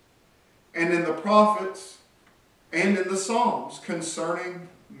Moses, and in the prophets, and in the Psalms concerning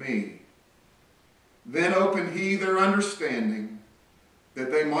me. Then opened He their understanding,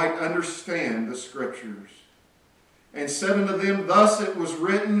 that they might understand the Scriptures. And said unto them, thus it was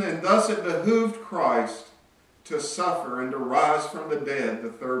written, and thus it behooved Christ to suffer and to rise from the dead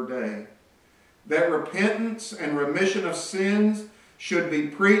the third day, that repentance and remission of sins should be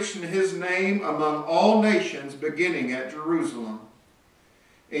preached in His name among all nations, beginning at Jerusalem.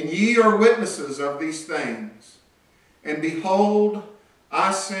 And ye are witnesses of these things. And behold,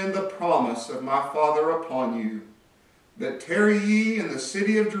 I send the promise of my Father upon you, that tarry ye in the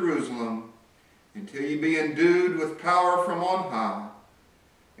city of Jerusalem, until ye be endued with power from on high.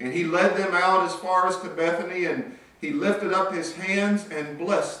 And He led them out as far as to Bethany, and He lifted up His hands and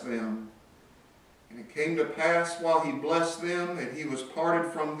blessed them. And it came to pass, while He blessed them, that He was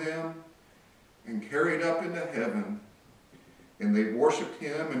parted from them, and carried up into heaven. And they worshipped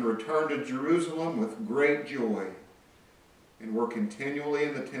him and returned to Jerusalem with great joy, and were continually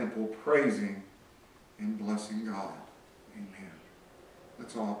in the temple praising and blessing God. Amen.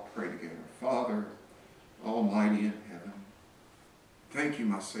 Let's all pray together. Father, Almighty in heaven, thank you,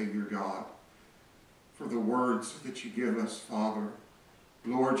 my Savior God, for the words that you give us, Father.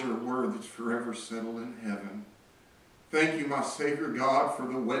 Lord, your word that's forever settled in heaven. Thank you, my Savior God, for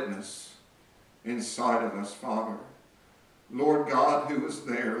the witness inside of us, Father. Lord God, who was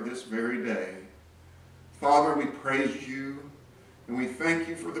there this very day. Father, we praise you and we thank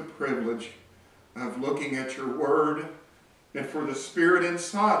you for the privilege of looking at your word and for the Spirit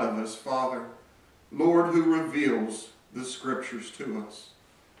inside of us, Father, Lord, who reveals the scriptures to us.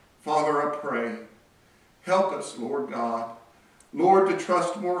 Father, I pray, help us, Lord God, Lord, to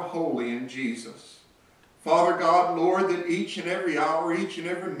trust more wholly in Jesus. Father God, Lord, that each and every hour, each and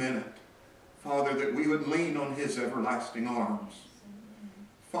every minute, Father, that we would lean on his everlasting arms.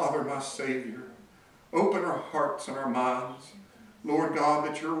 Father, my Savior, open our hearts and our minds, Lord God,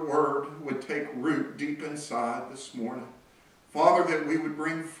 that your word would take root deep inside this morning. Father, that we would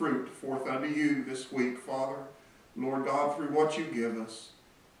bring fruit forth unto you this week, Father, Lord God, through what you give us.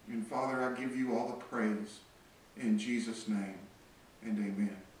 And Father, I give you all the praise in Jesus' name, and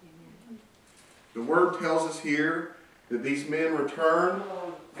amen. Amen. The word tells us here that these men returned,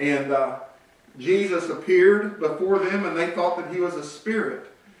 and Jesus appeared before them, and they thought that he was a spirit.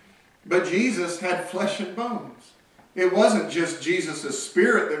 But Jesus had flesh and bones. It wasn't just Jesus'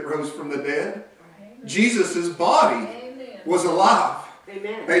 spirit that rose from the dead. Jesus' body was alive.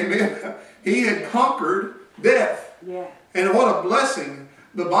 Amen. Amen. He had conquered death. Yeah. And what a blessing.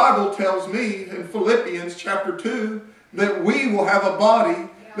 The Bible tells me in Philippians chapter 2 that we will have a body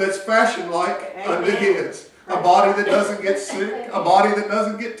that's fashioned like unto his. A body that doesn't get sick. A body that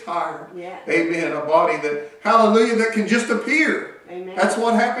doesn't get tired. Yeah. Amen. A body that, hallelujah, that can just appear. Amen. That's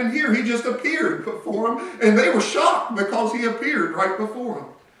what happened here. He just appeared before them. And they were shocked because he appeared right before them.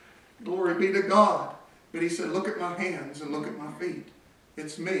 Glory be to God. But he said, look at my hands and look at my feet.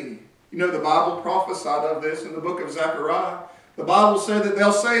 It's me. You know, the Bible prophesied of this in the book of Zechariah. The Bible said that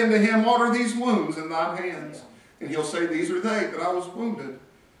they'll say unto him, what are these wounds in thine hands? And he'll say, these are they that I was wounded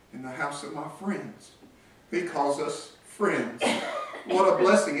in the house of my friends. He calls us friends. What a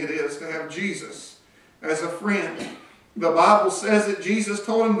blessing it is to have Jesus as a friend. The Bible says that Jesus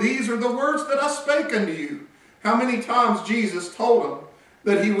told him, these are the words that I spake unto you. How many times Jesus told him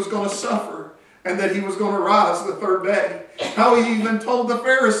that he was going to suffer and that he was going to rise the third day. How he even told the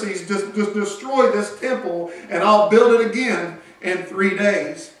Pharisees to destroy this temple and I'll build it again in 3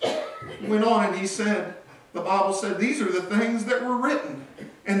 days. He went on and he said, the Bible said, these are the things that were written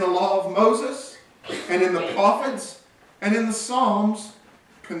in the law of Moses and in the prophets and in the Psalms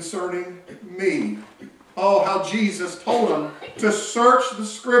concerning me. Oh, how Jesus told them to search the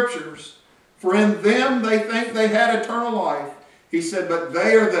scriptures, for in them they think they had eternal life. He said, but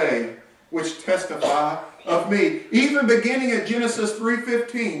they are they which testify of me. Even beginning at Genesis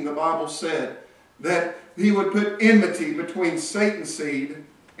 3:15, the Bible said that he would put enmity between Satan's seed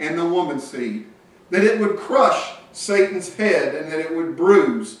and the woman's seed. That it would crush Satan's head and that it would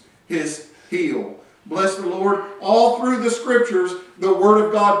bruise his heel. Bless the Lord. All through the scriptures, the Word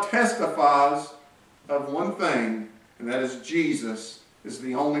of God testifies of one thing, and that is Jesus is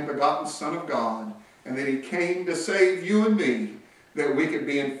the only begotten Son of God, and that he came to save you and me, that we could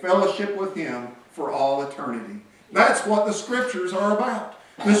be in fellowship with him for all eternity. That's what the scriptures are about.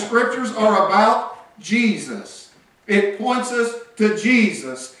 The scriptures are about Jesus. It points us to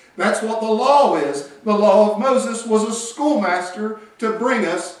Jesus. That's what the law is. The law of Moses was a schoolmaster to bring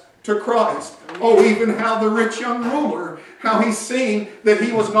us to Christ. Oh, even how the rich young ruler, how he's seen that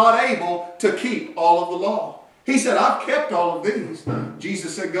he was not able to keep all of the law. He said, I've kept all of these.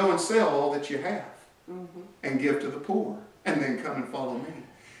 Jesus said, go and sell all that you have and give to the poor, and then come and follow me.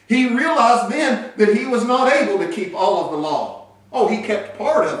 He realized then that he was not able to keep all of the law. Oh, he kept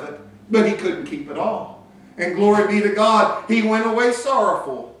part of it, but he couldn't keep it all. And glory be to God, he went away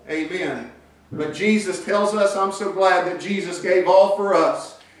sorrowful. Amen. But Jesus tells us, I'm so glad that Jesus gave all for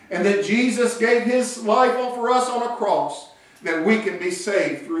us, and that Jesus gave his life all for us on a cross, that we can be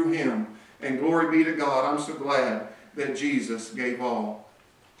saved through him. And glory be to God, I'm so glad that Jesus gave all.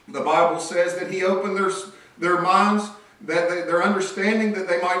 The Bible says that he opened their minds, that their understanding, that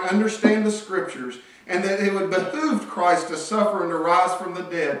they might understand the scriptures, and that it would behoove Christ to suffer and to rise from the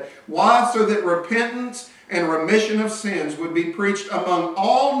dead. Why? So that repentance and remission of sins would be preached among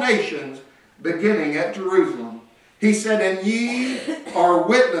all nations, beginning at Jerusalem. He said, and ye are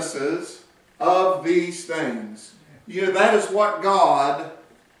witnesses of these things. You know, that is what God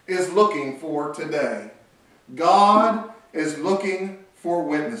is looking looking for today. God is looking for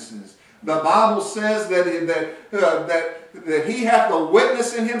witnesses. The Bible says that he hath a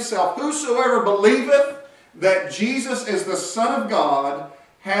witness in himself. Whosoever believeth that Jesus is the Son of God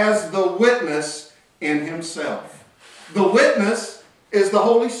has the witness in himself. The witness is the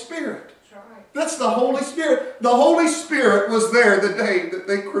Holy Spirit. That's the Holy Spirit. The Holy Spirit was there the day that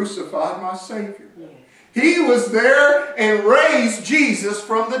they crucified my Savior. He was there and raised Jesus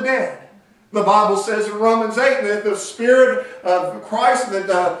from the dead. The Bible says in Romans 8 that the Spirit of Christ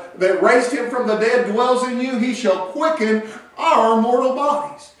that raised him from the dead dwells in you. He shall quicken our mortal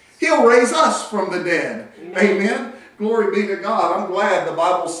bodies. He'll raise us from the dead. Amen. Glory be to God. I'm glad the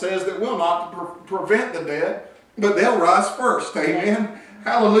Bible says that we'll not prevent the dead, but they'll rise first. Amen.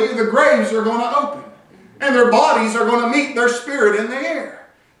 Hallelujah. The graves are going to open, and their bodies are going to meet their spirit in the air.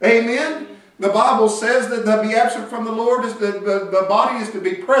 Amen. The Bible says that to be absent from the Lord is the body is to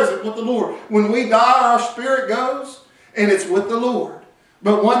be present with the Lord. When we die, our spirit goes, and it's with the Lord.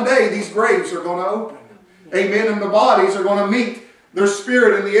 But one day, these graves are going to open. Amen. And the bodies are going to meet their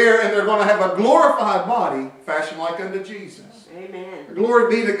spirit in the air, and they're going to have a glorified body fashioned like unto Jesus. Amen.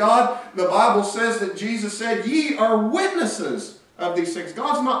 Glory be to God. The Bible says that Jesus said, ye are witnesses of these things.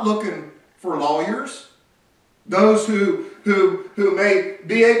 God's not looking for lawyers. Those who may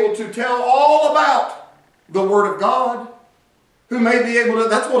be able to tell all about the Word of God. Who may be able to,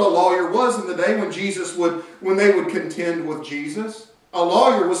 that's what a lawyer was in the day when they would contend with Jesus. A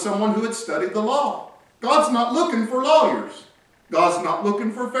lawyer was someone who had studied the law. God's not looking for lawyers. God's not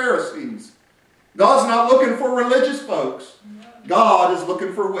looking for Pharisees. God's not looking for religious folks. God is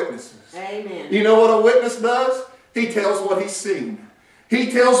looking for witnesses. Amen. You know what a witness does? He tells what he's seen.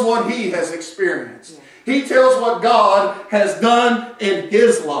 He tells what he has experienced. He tells what God has done in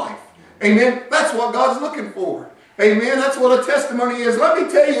his life. Amen. That's what God's looking for. Amen. That's what a testimony is. Let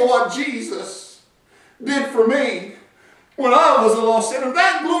me tell you what Jesus did for me when I was a lost sinner.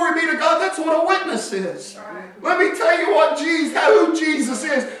 That, glory be to God, that's what a witness is. Let me tell you who Jesus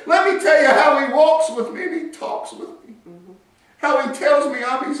is. Let me tell you how he walks with me and he talks with me. How he tells me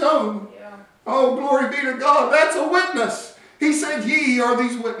I'm his own. Oh, glory be to God. That's a witness. He said, ye are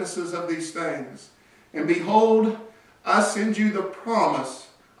these witnesses of these things. And behold, I send you the promise.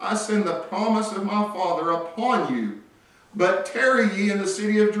 I send the promise of my Father upon you. But tarry ye in the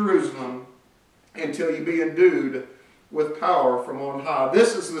city of Jerusalem until ye be endued with power from on high.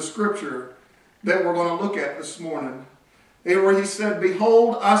 This is the scripture that we're going to look at this morning. Where he said,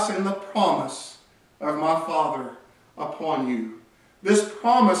 behold, I send the promise of my Father upon you. This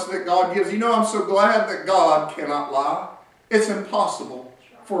promise that God gives. You know, I'm so glad that God cannot lie. It's impossible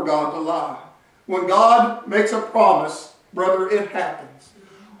for God to lie. When God makes a promise, brother, it happens.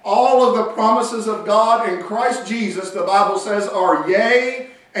 All of the promises of God in Christ Jesus, the Bible says, are yea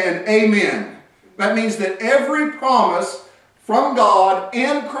and amen. That means that every promise from God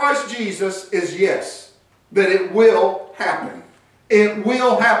in Christ Jesus is yes. That it will happen. It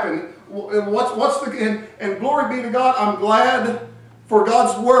will happen. And glory be to God, I'm glad for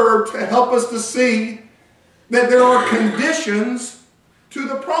God's Word to help us to see that there are conditions to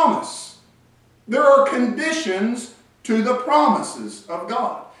the promise. There are conditions to the promises of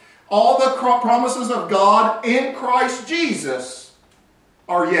God. All the promises of God in Christ Jesus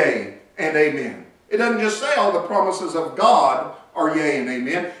are yea and amen. It doesn't just say all the promises of God are yea and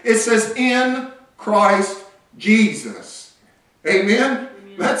amen. It says in Christ Jesus. Amen?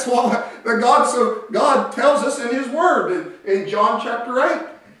 That's why God tells us in his word in John chapter 8,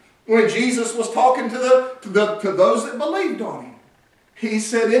 when Jesus was talking to those that believed on him. He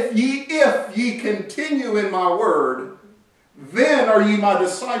said, if ye continue in my word, then are ye my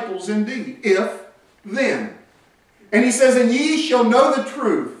disciples indeed. If, then. And he says, and ye shall know the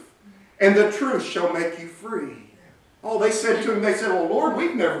truth, and the truth shall make you free. Oh, they said to him, well, Lord,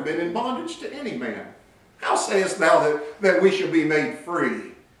 we've never been in bondage to any man. How sayest thou that we shall be made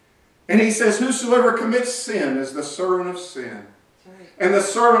free? And he says, whosoever commits sin is the servant of sin. And the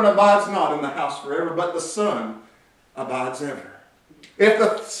servant abides not in the house forever, but the Son abides ever. If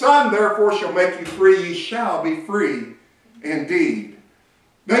the Son therefore shall make you free, ye shall be free indeed.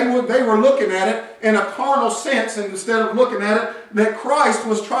 They were looking at it in a carnal sense, instead of looking at it that Christ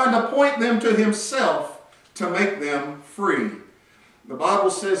was trying to point them to himself to make them free. The Bible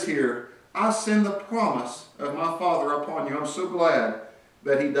says here, I send the promise of my Father upon you. I'm so glad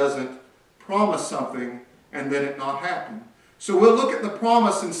that he doesn't promise something and then it not happen. So we'll look at the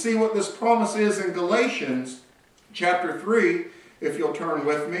promise and see what this promise is in Galatians chapter 3, if you'll turn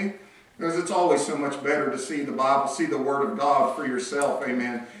with me. Because it's always so much better to see the Bible, see the Word of God for yourself,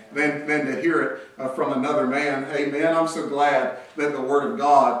 amen, than to hear it from another man, amen. I'm so glad that the Word of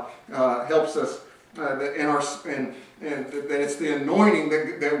God helps us and that it's the anointing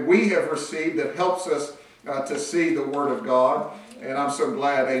that we have received that helps us to see the Word of God. And I'm so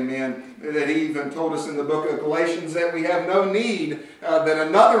glad, amen, that he even told us in the book of Galatians that we have no need that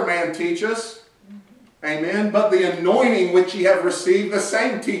another man teach us. Amen. But the anointing which ye have received, the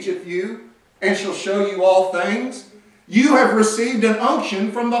same teacheth you, and shall show you all things. You have received an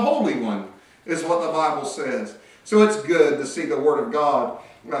unction from the Holy One, is what the Bible says. So it's good to see the Word of God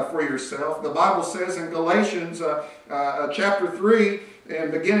for yourself. The Bible says in Galatians chapter 3,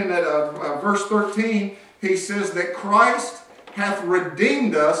 and beginning at verse 13, he says that Christ hath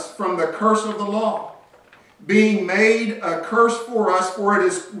redeemed us from the curse of the law, being made a curse for us, for it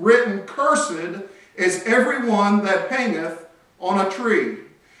is written, Cursed is everyone that hangeth on a tree,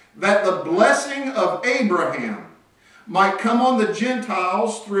 that the blessing of Abraham might come on the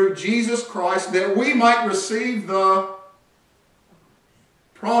Gentiles through Jesus Christ, that we might receive the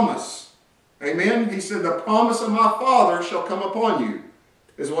promise. Amen? He said, the promise of my Father shall come upon you,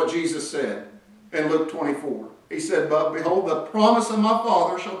 is what Jesus said in Luke 24. He said, but behold, the promise of my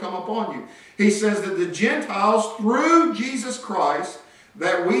Father shall come upon you. He says that the Gentiles, through Jesus Christ,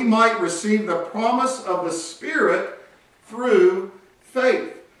 that we might receive the promise of the Spirit through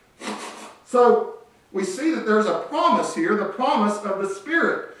faith. So we see that there's a promise here, the promise of the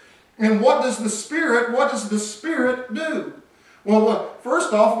Spirit. And what does the Spirit do? Well,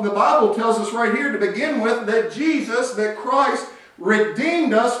 first off, the Bible tells us right here to begin with that Christ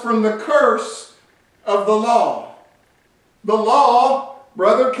redeemed us from the curse of the law. The law,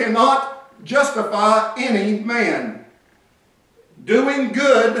 brother, cannot justify any man. Doing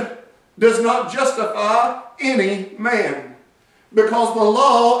good does not justify any man, because the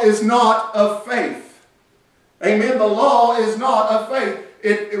law is not of faith. Amen. The law is not of faith.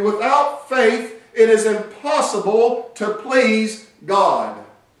 Without faith, it is impossible to please God.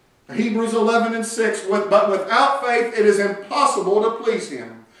 Hebrews 11:6, but without faith it is impossible to please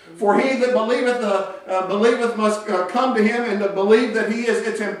Him. For he that believeth must come to Him, and to believe that He is,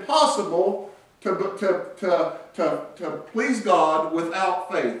 it's impossible to please God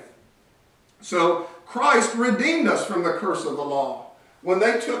without faith. So Christ redeemed us from the curse of the law. When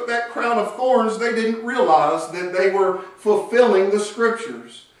they took that crown of thorns, they didn't realize that they were fulfilling the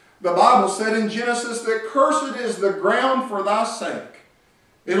Scriptures. The Bible said in Genesis that cursed is the ground for thy sake.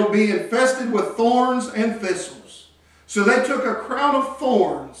 It'll be infested with thorns and thistles. So they took a crown of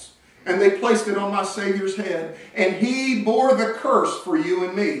thorns and they placed it on my Savior's head. And He bore the curse for you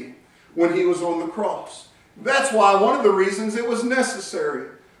and me when He was on the cross. That's why one of the reasons it was necessary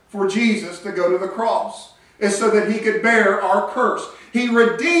for Jesus to go to the cross is so that He could bear our curse. He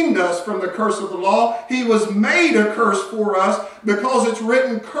redeemed us from the curse of the law. He was made a curse for us because it's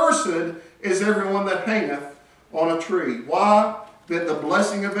written, Cursed is everyone that hangeth on a tree. Why? That the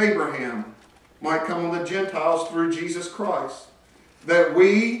blessing of Abraham might come on the Gentiles through Jesus Christ. That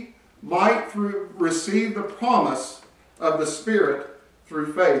we might receive the promise of the Spirit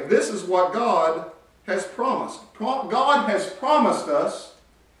through faith. This is what God has promised. God has promised us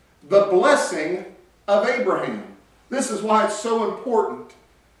the blessing of Abraham. This is why it's so important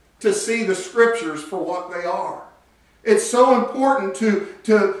to see the Scriptures for what they are. It's so important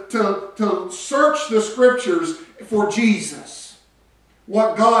to search the Scriptures for Jesus.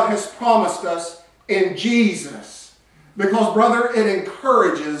 What God has promised us in Jesus. Because, brother, it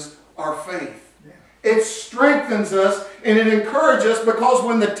encourages our faith. It strengthens us and it encourages us, because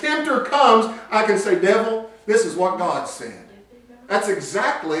when the tempter comes, I can say, devil, this is what God said. That's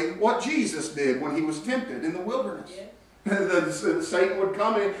exactly what Jesus did when He was tempted in the wilderness. Satan would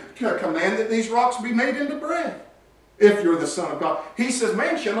come and command that these rocks be made into bread. If you're the Son of God. He says,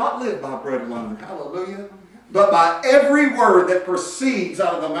 man shall not live by bread alone. Hallelujah. But by every word that proceeds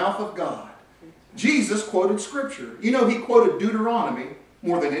out of the mouth of God. Jesus quoted Scripture. You know, He quoted Deuteronomy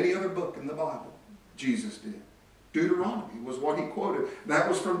more than any other book in the Bible. Jesus did. Deuteronomy was what He quoted. That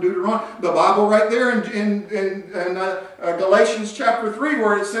was from Deuteronomy. The Bible right there in Galatians chapter 3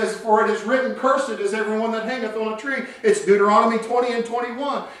 where it says, For it is written, Cursed is everyone that hangeth on a tree. It's Deuteronomy 20 and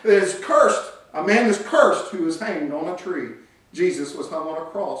 21. It is cursed. A man is cursed who is hanged on a tree. Jesus was hung on a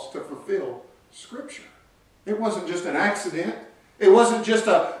cross to fulfill Scripture. It wasn't just an accident. It wasn't just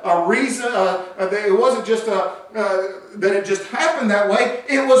a reason. It wasn't just that it just happened that way.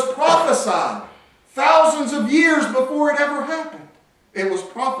 It was prophesied. Thousands of years before it ever happened. It was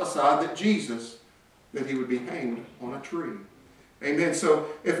prophesied that Jesus, that He would be hanged on a tree. Amen. So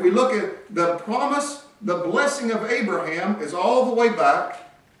if we look at the promise, the blessing of Abraham is all the way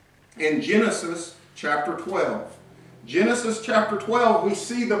back in Genesis chapter 12. Genesis chapter 12, we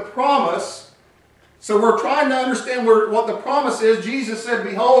see the promise. So we're trying to understand what the promise is. Jesus said,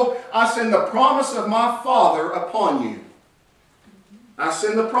 behold, I send the promise of my Father upon you. I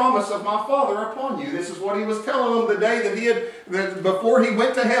send the promise of my Father upon you. This is what he was telling them the day that before he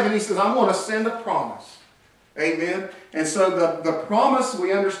went to heaven. He says, I'm going to send a promise. Amen. And so the promise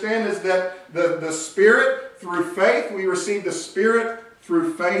we understand is that the Spirit through faith, we receive the Spirit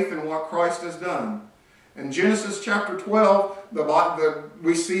through faith in what Christ has done. In Genesis chapter 12,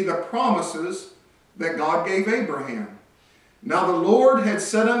 we see the promises that God gave Abraham. Now the Lord had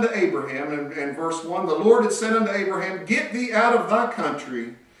said unto Abraham, in verse 1, the Lord had said unto Abraham, get thee out of thy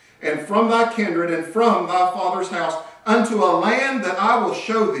country, and from thy kindred, and from thy father's house, unto a land that I will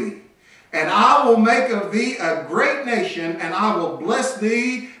show thee. And I will make of thee a great nation, and I will bless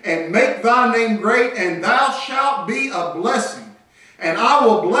thee, and make thy name great, and thou shalt be a blessing. And I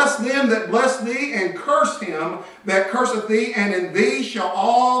will bless them that bless thee, and curse him that curseth thee, and in thee shall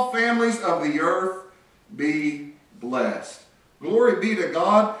all families of the earth be blessed. Glory be to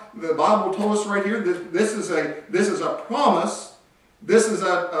God. The Bible told us right here that this is a promise. This is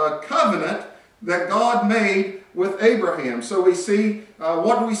a covenant that God made with Abraham. So we see,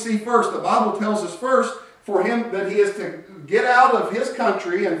 what do we see first? The Bible tells us first for him that he is to get out of his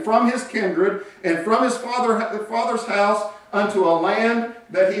country and from his kindred and from his father's house unto a land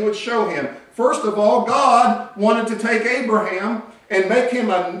that he would show him. First of all, God wanted to take Abraham and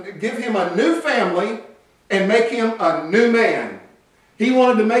give him a new family and make him a new man. He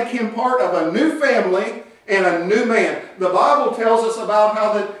wanted to make him part of a new family and a new man. The Bible tells us about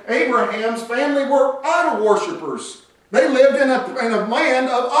how that Abraham's family were idol worshippers. They lived in a land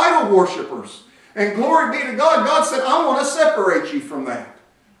of idol worshippers. And glory be to God, God said, I want to separate you from that.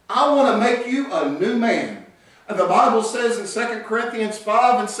 I want to make you a new man. The Bible says in 2 Corinthians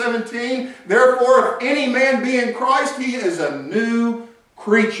 5:17, therefore, if any man be in Christ, he is a new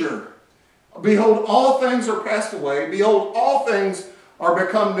creature. Behold, all things are passed away. Behold, all things are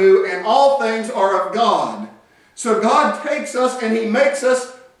become new, and all things are of God. So God takes us and he makes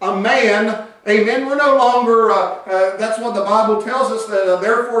us a man. Amen. We're no longer, that's what the Bible tells us, that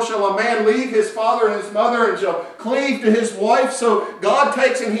therefore shall a man leave his father and his mother and shall cleave to his wife. So God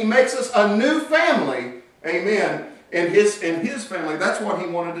takes and he makes us a new family. Amen. In his family. That's what he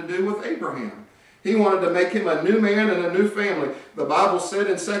wanted to do with Abraham. He wanted to make him a new man and a new family. The Bible said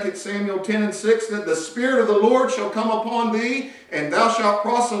in 2 Samuel 10:6 that the Spirit of the Lord shall come upon thee, and thou shalt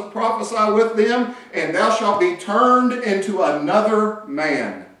prophesy with them, and thou shalt be turned into another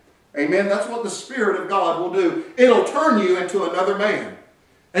man. Amen. That's what the Spirit of God will do. It'll turn you into another man.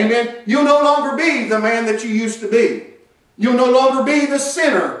 Amen. You'll no longer be the man that you used to be. You'll no longer be the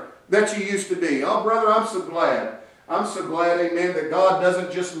sinner that you used to be. Oh, brother, I'm so glad. I'm so glad, amen, that God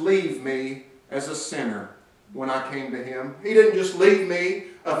doesn't just leave me as a sinner when I came to him. He didn't just leave me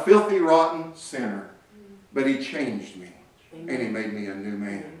a filthy, rotten sinner, but he changed me and he made me a new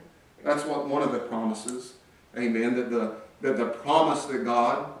man. That's what one of the promises, amen, that the promise that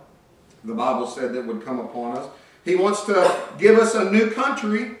God, the Bible said, that would come upon us. He wants to give us a new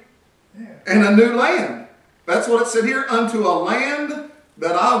country and a new land. That's what it said here, unto a land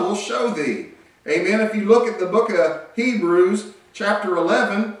that I will show thee. Amen. If you look at the book of Hebrews, chapter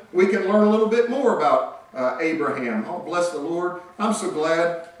 11, we can learn a little bit more about Abraham. Oh, bless the Lord. I'm so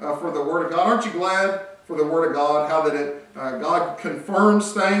glad for the Word of God. Aren't you glad for the Word of God? How that God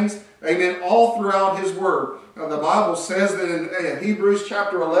confirms things, amen, all throughout His Word. The Bible says that in Hebrews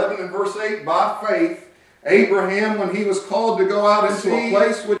chapter 11 and verse 8, by faith, Abraham, when he was called to go out into a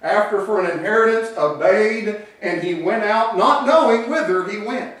place which after for an inheritance obeyed, and he went out not knowing whither he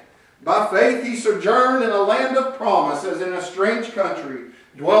went. By faith he sojourned in a land of promise, as in a strange country,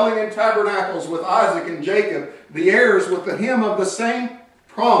 dwelling in tabernacles with Isaac and Jacob, the heirs with him of the same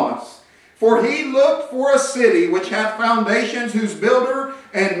promise. For he looked for a city which hath foundations, whose builder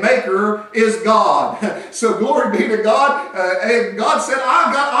and maker is God. So glory be to God. God said,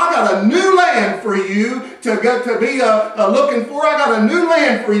 I got a new land for you to be looking for. I got a new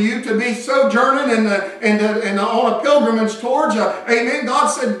land for you to be sojourning and on a pilgrimage towards. Amen. God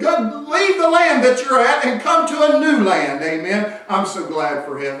said, go, leave the land that you're at and come to a new land. Amen. I'm so glad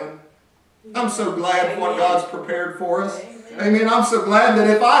for heaven. I'm so glad for what God's prepared for us. Amen. I'm so glad that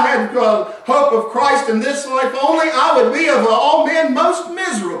if I had hope of Christ in this life only, I would be of all men most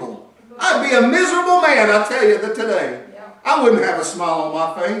miserable. I'd be a miserable man, I tell you that today. I wouldn't have a smile on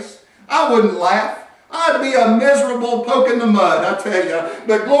my face. I wouldn't laugh. I'd be a miserable poke in the mud, I tell you.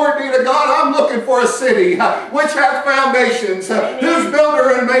 But glory be to God, I'm looking for a city which hath foundations, whose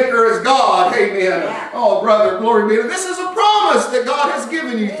builder and maker is God. Amen. Oh, brother, glory be to God. This is a promise promise that God has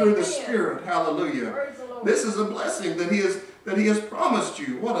given you through the Spirit. Hallelujah. Praise the Lord. This is a blessing that He has promised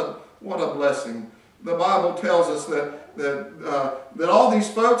you. What a blessing. The Bible tells us that all these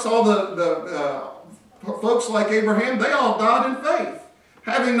folks, all the folks like Abraham, they all died in faith,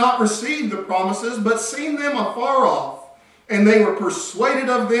 having not received the promises, but seen them afar off. And they were persuaded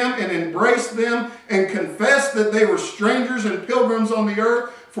of them and embraced them and confessed that they were strangers and pilgrims on the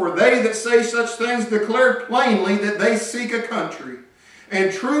earth. For they that say such things declare plainly that they seek a country.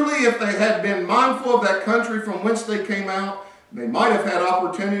 And truly, if they had been mindful of that country from whence they came out, they might have had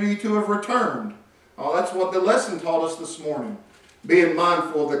opportunity to have returned. Oh, that's what the lesson taught us this morning. Being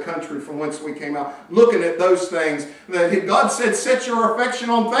mindful of the country from whence we came out. Looking at those things. That God said, set your affection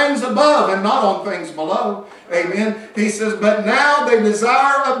on things above and not on things below. Amen. He says, but now they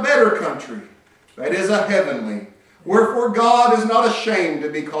desire a better country. That is a heavenly. Wherefore God is not ashamed to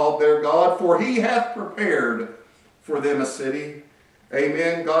be called their God, for He hath prepared for them a city.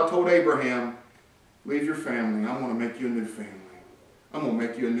 Amen. God told Abraham, leave your family. I'm going to make you a new family. I'm going to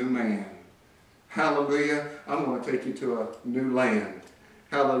make you a new man. Hallelujah. I'm going to take you to a new land.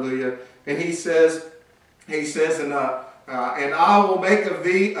 Hallelujah. And he says, and I will make of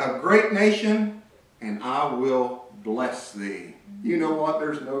thee a great nation, and I will bless thee. You know what?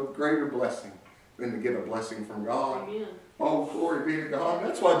 There's no greater blessing than to get a blessing from God. Amen. Oh, glory be to God.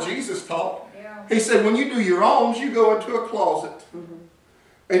 That's what Jesus taught. Yeah. He said, when you do your alms, you go into a closet.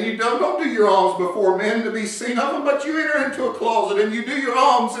 And you don't do your alms before men to be seen of them, but you enter into a closet and you do your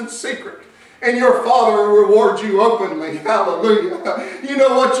alms in secret. And your Father will reward you openly. Hallelujah. You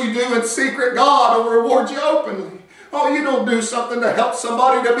know what you do in secret, God will reward you openly. Oh, you don't do something to help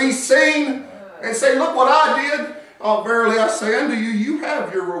somebody to be seen and say, look what I did. Oh, verily I say unto you, you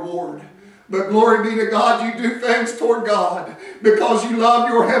have your reward. But glory be to God, you do things toward God because you love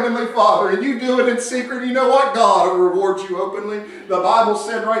your heavenly Father and you do it in secret. You know what? God will reward you openly. The Bible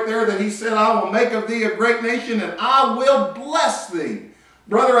said right there that He said, I will make of thee a great nation and I will bless thee.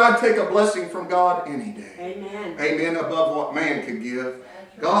 Brother, I'd take a blessing from God any day. Amen. Amen. Above what man could give.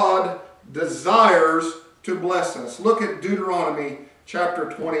 God desires to bless us. Look at Deuteronomy chapter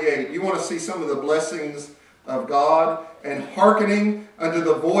 28. You want to see some of the blessings of God and hearkening unto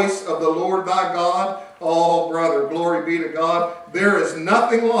the voice of the Lord thy God. Oh, brother, glory be to God. There is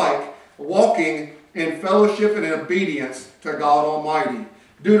nothing like walking in fellowship and in obedience to God Almighty.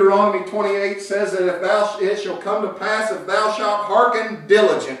 Deuteronomy 28 says that it shall come to pass if thou shalt hearken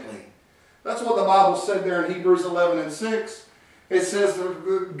diligently. That's what the Bible said there in Hebrews 11 and 6. It says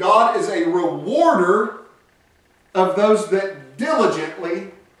that God is a rewarder of those that diligently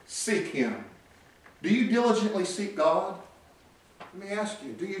seek Him. Do you diligently seek God? Let me ask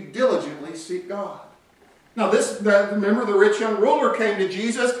you, do you diligently seek God? Now remember the rich young ruler came to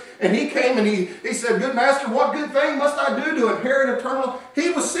Jesus and he came and he said, good master, what good thing must I do to inherit eternal life? He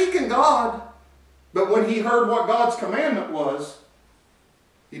was seeking God, but when he heard what God's commandment was,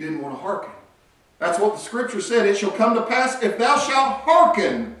 he didn't want to hearken. That's what the scripture said. It shall come to pass if thou shalt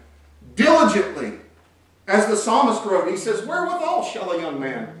hearken diligently. As the psalmist wrote, he says, wherewithal shall a young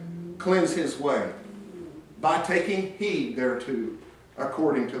man cleanse his way? By taking heed thereto,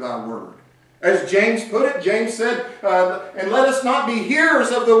 according to thy word. As James put it, James said, and let us not be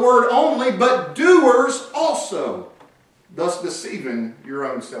hearers of the word only, but doers also, thus deceiving your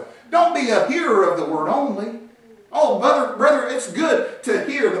own self. Don't be a hearer of the word only. Oh, brother, it's good to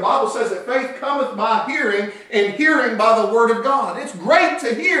hear. The Bible says that faith cometh by hearing, and hearing by the word of God. It's great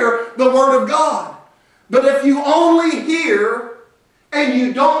to hear the word of God. But if you only hear and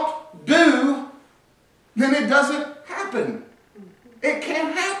you don't do, then it doesn't happen. It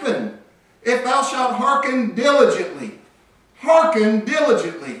can't happen. If thou shalt hearken diligently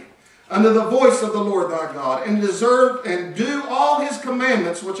unto the voice of the Lord thy God, and deserve and do all His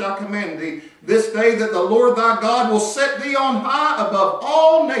commandments which I command thee this day, that the Lord thy God will set thee on high above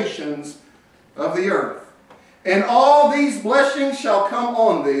all nations of the earth. And all these blessings shall come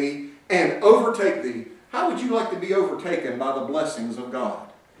on thee and overtake thee. How would you like to be overtaken by the blessings of God?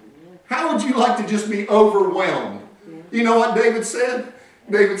 How would you like to just be overwhelmed? You know what David said?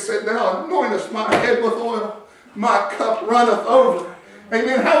 David said, thou anointest my head with oil, my cup runneth over.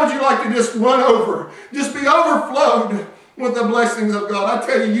 Amen. How would you like to just run over? Just be overflowed with the blessings of God. I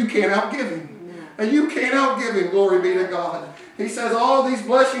tell you, you can't outgive Him. And you can't outgive Him, glory be to God. He says, all these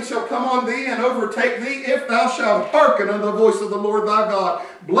blessings shall come on thee and overtake thee if thou shalt hearken unto the voice of the Lord thy God.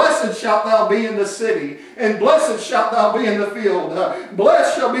 Blessed shalt thou be in the city, and blessed shalt thou be in the field.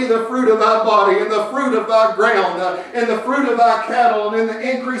 Blessed shall be the fruit of thy body, and the fruit of thy ground, and the fruit of thy cattle, and in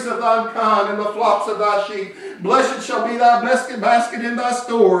the increase of thy kind, and the flocks of thy sheep. Blessed shall be thy basket in thy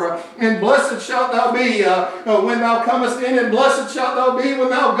store, and blessed shalt thou be when thou comest in, and blessed shalt thou be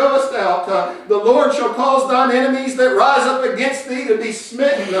when thou goest out. The Lord shall cause thine enemies that rise up against thee to be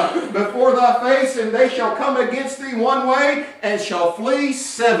smitten before thy face, and they shall come against thee one way, and shall flee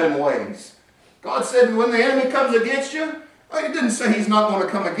 7 ways. God said when the enemy comes against you, he didn't say he's not going to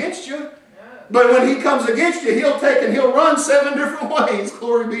come against you. But when he comes against you, he'll take and he'll run 7 different ways.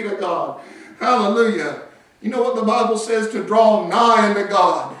 Glory be to God. Hallelujah. You know what the Bible says? To draw nigh unto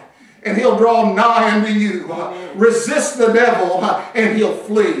God, and he'll draw nigh unto you. Resist the devil, and he'll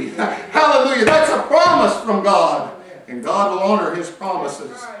flee. Hallelujah. That's a promise from God. And God will honor his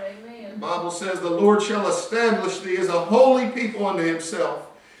promises. The Bible says the Lord shall establish thee as a holy people unto himself,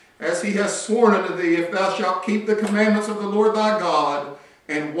 as he has sworn unto thee, if thou shalt keep the commandments of the Lord thy God,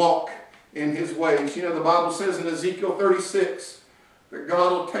 and walk in his ways. You know, the Bible says in Ezekiel 36 that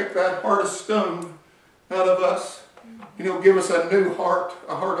God will take that heart of stone out of us, and he'll give us a new heart,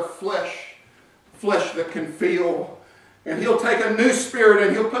 a heart of flesh that can feel. And he'll take a new spirit,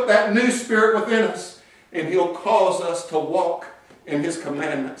 and he'll put that new spirit within us, and he'll cause us to walk in his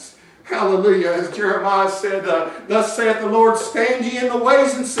commandments. Hallelujah. As Jeremiah said, thus saith the Lord, stand ye in the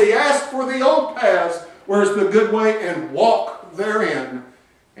ways and see, ask for the old paths, where is the good way, and walk therein,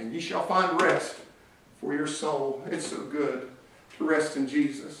 and ye shall find rest for your soul. It's so good to rest in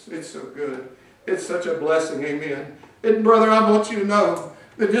Jesus. It's so good. It's such a blessing. Amen. And brother, I want you to know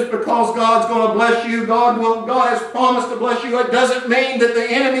that just because God's going to bless you, God has promised to bless you, it doesn't mean that the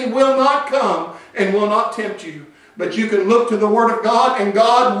enemy will not come and will not tempt you. But you can look to the Word of God, and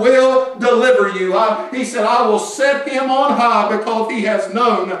God will deliver you. He said, I will set him on high because he has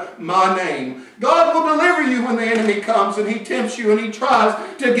known my name. God will deliver you when the enemy comes and he tempts you and he tries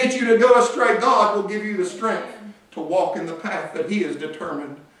to get you to go astray. God will give you the strength to walk in the path that he has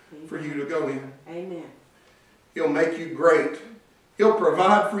determined for you to go in. Amen. He'll make you great. He'll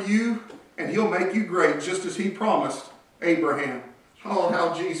provide for you, and he'll make you great, just as he promised Abraham. Oh,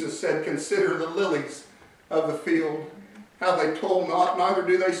 how Jesus said, consider the lilies of the field, how they toil not, neither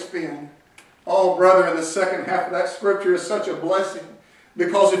do they spin. Oh, brother, in the second half of that scripture is such a blessing,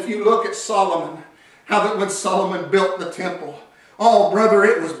 because if you look at Solomon, how that when Solomon built the temple, oh, brother,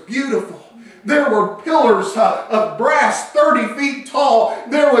 it was beautiful. There were pillars of brass 30 feet tall.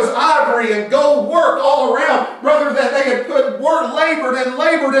 There was ivory and gold work all around. Brother, that they had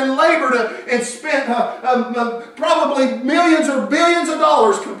labored and spent probably millions or billions of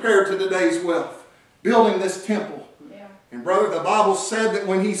dollars compared to today's wealth building this temple. Yeah. And brother, the Bible said that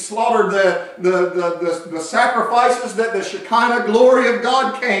when he slaughtered the sacrifices, that the Shekinah glory of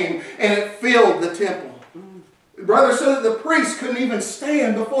God came and it filled the temple. Brother, so that the priests couldn't even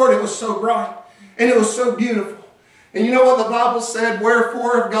stand before it. It was so bright and it was so beautiful. And you know what the Bible said?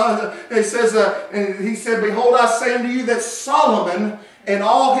 Wherefore, if God, it says, and he said, behold, I say unto you that Solomon in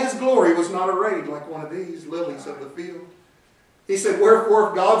all his glory was not arrayed like one of these lilies of the field. He said, wherefore,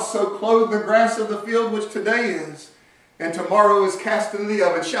 if God so clothed the grass of the field, which today is, and tomorrow is cast into the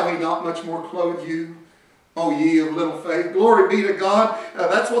oven, shall he not much more clothe you, O ye of little faith? Glory be to God.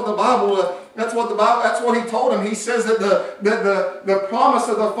 That's what the Bible. That's what he told him. He says that the promise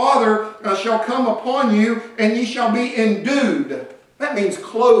of the Father shall come upon you, and ye shall be endued. That means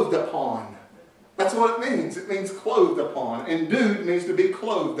clothed upon. That's what it means. It means clothed upon. Endued means to be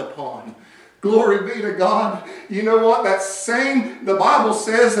clothed upon. Glory be to God. You know what? That same, the Bible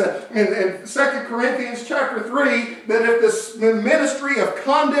says in 2 Corinthians chapter 3, that if the ministry of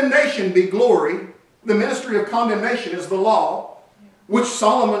condemnation be glory, the ministry of condemnation is the law, which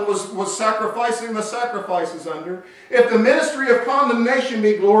Solomon was sacrificing the sacrifices under. If the ministry of condemnation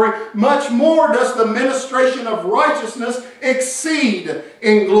be glory, much more does the ministration of righteousness exceed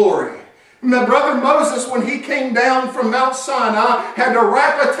in glory. My brother Moses, when he came down from Mount Sinai, had to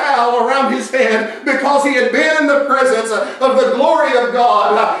wrap a towel around his head because he had been in the presence of the glory of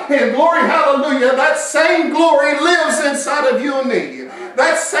God. And glory, hallelujah, that same glory lives inside of you and me.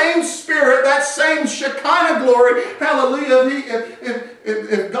 That same Spirit, that same Shekinah glory, hallelujah.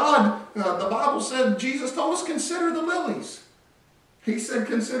 If God, the Bible said, Jesus told us, consider the lilies. He said,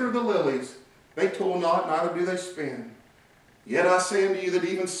 consider the lilies. They toil not, neither do they spin. Yet I say unto you that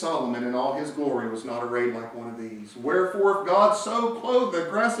even Solomon in all his glory was not arrayed like one of these. Wherefore, if God so clothed the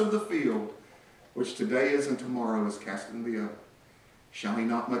grass of the field, which today is and tomorrow is cast into the oven, shall he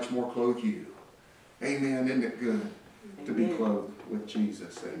not much more clothe you? Amen. Isn't it good? to be clothed with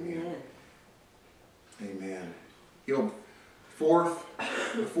Jesus. Amen. Amen. The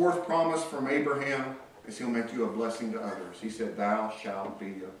fourth promise from Abraham is he'll make you a blessing to others. He said, thou shalt be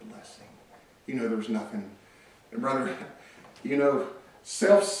a blessing. You know, there's nothing. And brother, you know,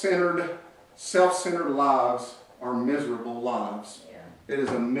 self-centered lives are miserable lives. It is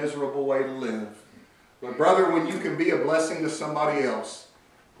a miserable way to live. But brother, when you can be a blessing to somebody else,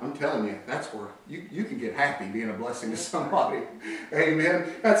 I'm telling you, that's where you can get happy being a blessing to somebody. Amen.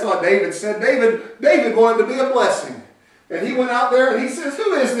 That's what David said. David wanted to be a blessing. And he went out there and he says,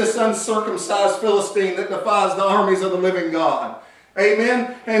 who is this uncircumcised Philistine that defies the armies of the living God?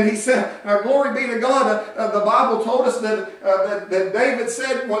 Amen. And he said, glory be to God. The Bible told us that David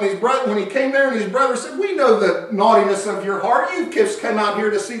said when he came there and his brother said, we know the naughtiness of your heart. You kids came out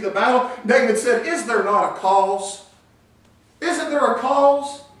here to see the battle. David said, is there not a cause? Isn't there a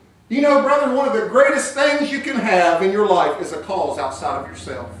cause? You know, brother, one of the greatest things you can have in your life is a cause outside of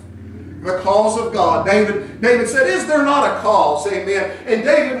yourself. The cause of God. David said, is there not a cause? Amen. And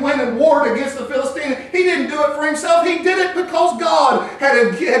David went and warred against the Philistine. He didn't do it for himself. He did it because God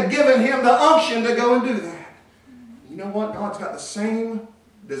had given him the unction to go and do that. You know what? God's got the same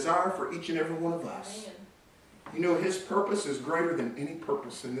desire for each and every one of us. You know, his purpose is greater than any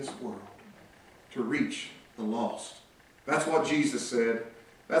purpose in this world. To reach the lost. That's what Jesus said.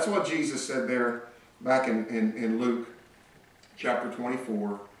 That's what Jesus said there back in Luke chapter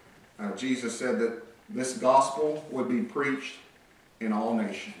 24. Jesus said that this gospel would be preached in all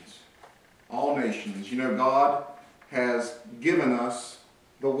nations. All nations. You know, God has given us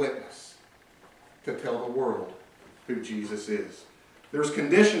the witness to tell the world who Jesus is. There's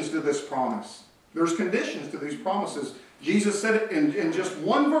conditions to this promise. There's conditions to these promises. Jesus said it in just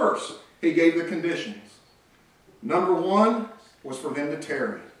one verse. He gave the conditions. Number one was for them to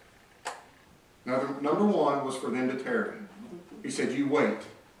tarry. Number one was for them to tarry. He said, you wait.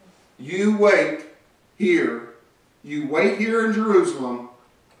 You wait here. You wait here in Jerusalem.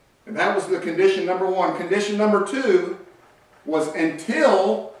 And that was the condition number one. Condition number two was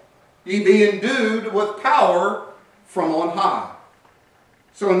until ye be endued with power from on high.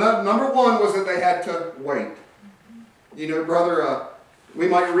 So number one was that they had to wait. You know, brother, we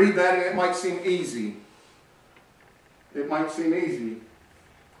might read that and it might seem easy. It might seem easy.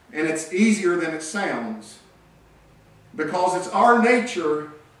 And it's easier than it sounds. Because it's our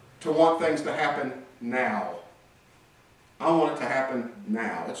nature to want things to happen now. I want it to happen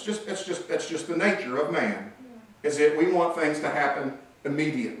now. It's just the nature of man. Is that we want things to happen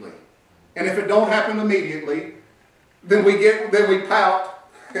immediately. And if it don't happen immediately, then we pout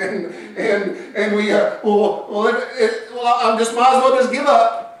and we I just might as well just give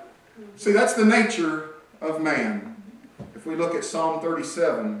up. See, that's the nature of man. If we look at Psalm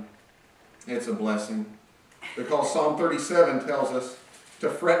 37, it's a blessing. Because Psalm 37 tells us to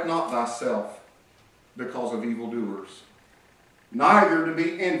fret not thyself because of evildoers, neither to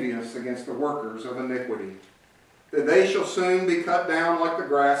be envious against the workers of iniquity, that they shall soon be cut down like the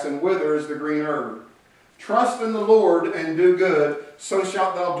grass and wither as the green herb. Trust in the Lord and do good, so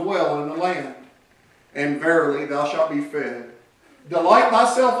shalt thou dwell in the land, and verily thou shalt be fed. Delight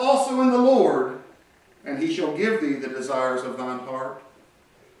thyself also in the Lord, and he shall give thee the desires of thine heart.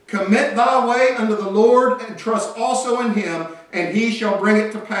 Commit thy way unto the Lord, and trust also in him, and he shall bring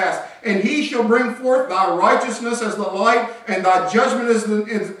it to pass. And he shall bring forth thy righteousness as the light, and thy judgment as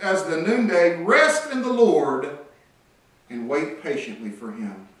the noonday. Rest in the Lord, and wait patiently for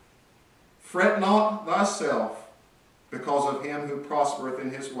him. Fret not thyself because of him who prospereth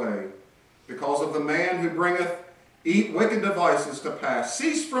in his way, because of the man who bringeth wicked devices to pass.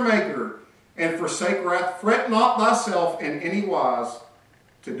 Cease from anger, and forsake wrath. Fret not thyself in any wise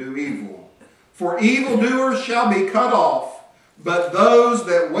to do evil. For evildoers shall be cut off, but those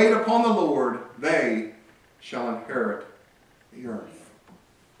that wait upon the Lord, they shall inherit the earth.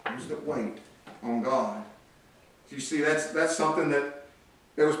 Those that wait on God. You see, that's something that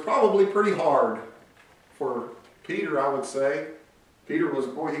it was probably pretty hard for Peter, I would say. Peter was,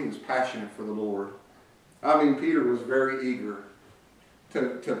 boy, he was passionate for the Lord. I mean, Peter was very eager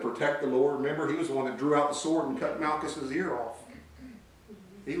to protect the Lord. Remember, he was the one that drew out the sword and cut Malchus's ear off.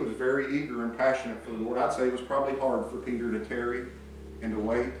 He was very eager and passionate for the Lord. I'd say it was probably hard for Peter to tarry and to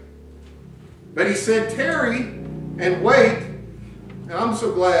wait. But he said, tarry and wait. And I'm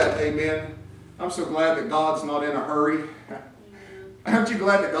so glad, amen, I'm so glad that God's not in a hurry. Aren't you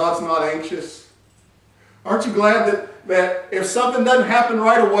glad that God's not anxious? Aren't you glad that if something doesn't happen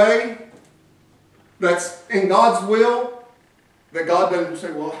right away, that's in God's will, that God doesn't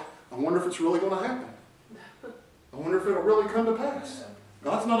say, well, I wonder if it's really going to happen. I wonder if it'll really come to pass.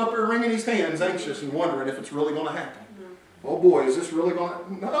 God's not up there wringing his hands, anxious and wondering if it's really going to happen. Oh boy, is this really going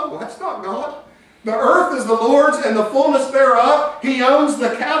to... No, that's not God. The earth is the Lord's and the fullness thereof. He owns the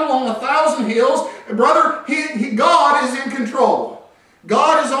cattle on 1,000 hills. Brother, God is in control.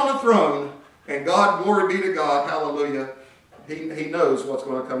 God is on the throne. And God, glory be to God, hallelujah, He knows what's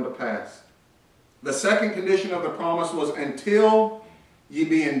going to come to pass. The second condition of the promise was, until ye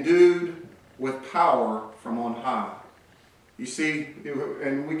be endued with power from on high. You see,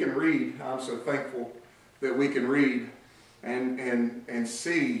 and we can read, I'm so thankful that we can read and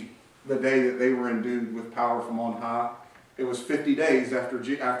see the day that they were endued with power from on high. It was 50 days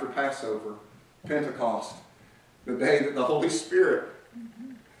after Passover, Pentecost, the day that the Holy Spirit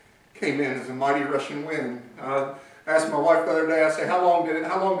came in as a mighty rushing wind. I asked my wife the other day, I said, how long did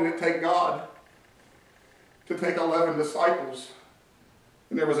it take God to take 11 disciples?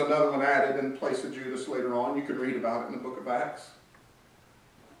 And there was another one added in place of Judas later on. You can read about it in the book of Acts.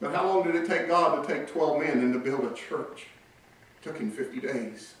 But how long did it take God to take 12 men and to build a church? It took him 50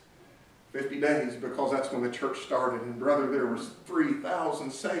 days. 50 days, because that's when the church started. And brother, there was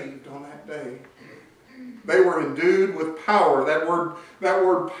 3,000 saved on that day. They were endued with power. That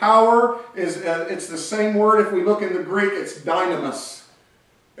word power is it's the same word. If we look in the Greek, it's dynamis.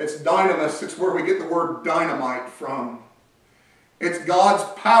 It's dynamis. It's where we get the word dynamite from. It's God's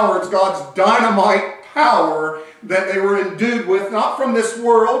power. It's God's dynamite power that they were endued with, not from this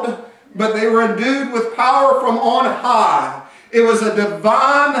world, but they were endued with power from on high. It was a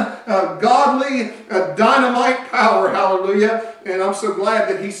divine, godly, dynamite power, hallelujah. And I'm so glad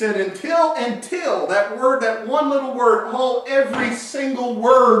that he said until, that word, that one little word, every single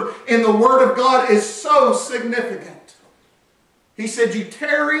word in the Word of God is so significant. He said, you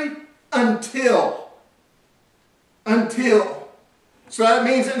tarry until. Until. So that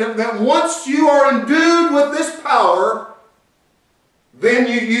means that once you are endued with this power, then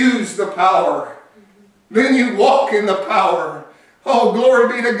you use the power. Then you walk in the power. Oh,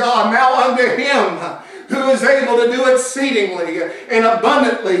 glory be to God. Now unto Him who is able to do exceedingly and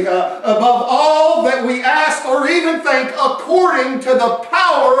abundantly above all that we ask or even think, according to the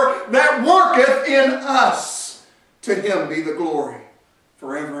power that worketh in us. To Him be the glory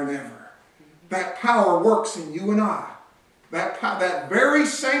forever and ever. That power works in you and I. That very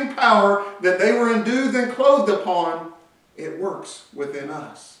same power that they were endued and clothed upon, it works within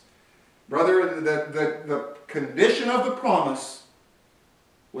us. Brother, the condition of the promise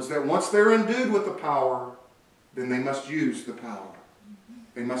was that once they're endued with the power, then they must use the power.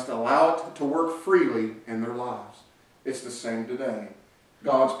 They must allow it to work freely in their lives. It's the same today.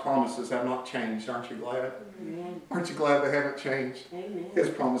 God's promises have not changed. Aren't you glad? Amen. Aren't you glad they haven't changed? Amen. His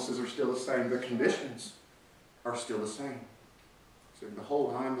promises are still the same. The conditions are still the same. He said,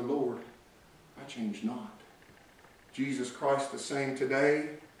 behold, I am the Lord. I change not. Jesus Christ the same today,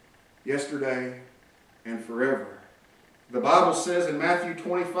 yesterday, and forever. The Bible says in Matthew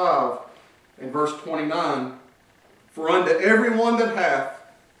 25 and verse 29, for unto everyone that hath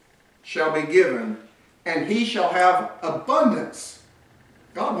shall be given, and he shall have abundance.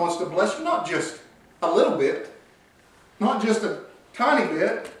 God wants to bless you, not just a little bit, not just a tiny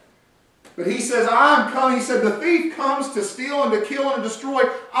bit, but He says, I am come. He said, the thief comes to steal and to kill and to destroy.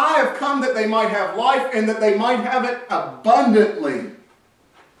 I have come that they might have life and that they might have it abundantly.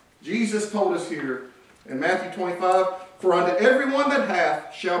 Jesus told us here in Matthew 25, for unto everyone that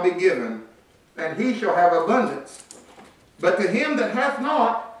hath shall be given, and he shall have abundance. But to him that hath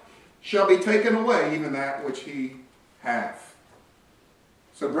not shall be taken away even that which he hath.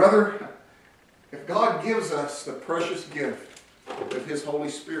 So brother, if God gives us the precious gift of His Holy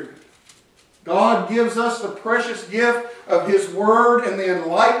Spirit, God gives us the precious gift of His Word and the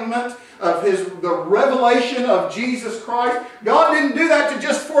enlightenment of the revelation of Jesus Christ. God didn't do that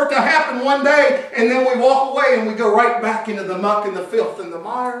just for it to happen one day and then we walk away and we go right back into the muck and the filth and the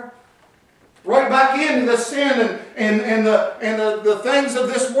mire. Right back into the sin and the things of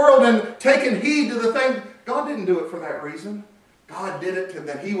this world and taking heed to the things. God didn't do it for that reason. God did it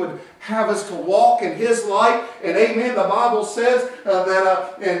that He would have us to walk in His light. And amen, the Bible says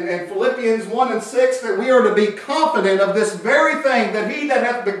that in Philippians 1 and 6 that we are to be confident of this very thing, that He that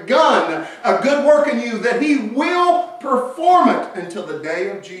hath begun a good work in you, that He will perform it until the day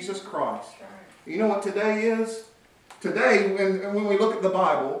of Jesus Christ. You know what today is? Today, when we look at the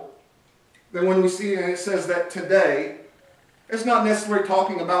Bible, then when we see it says that today, it's not necessarily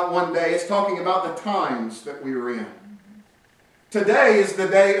talking about one day, it's talking about the times that we are in. Today is the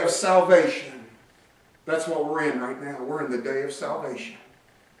day of salvation. That's what we're in right now. We're in the day of salvation.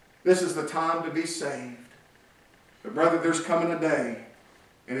 This is the time to be saved. But brother, there's coming a day,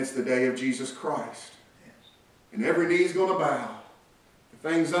 and it's the day of Jesus Christ. And every knee is going to bow. The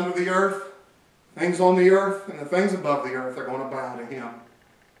things under the earth, Things on the earth and the things above the earth are going to bow to him.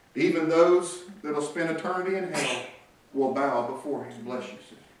 Even those that will spend eternity in hell will bow before him. Bless you,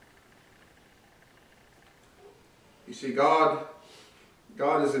 sister. You see, God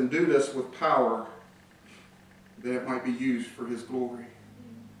has endued us with power that it might be used for his glory.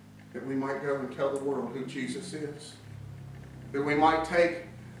 That we might go and tell the world who Jesus is. That we might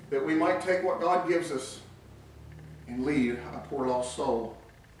take what God gives us and lead a poor lost soul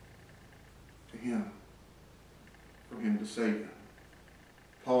to him, for him to save them.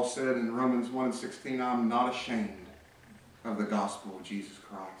 Paul said in Romans 1:16, I'm not ashamed of the gospel of Jesus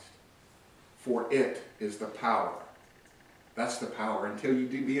Christ, for it is the power. That's the power, until you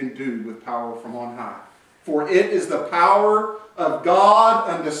be endued with power from on high. For it is the power of God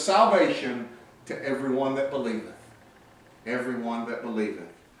unto salvation to everyone that believeth. Everyone that believeth.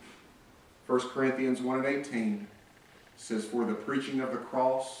 1 Corinthians 1:18 says, for the preaching of the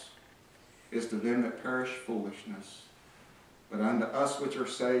cross is to them that perish foolishness, but unto us which are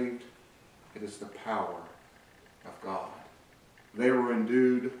saved, it is the power of God. They were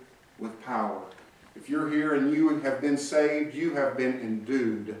endued with power. If you're here and you have been saved, you have been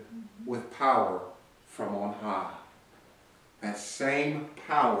endued with power from on high. That same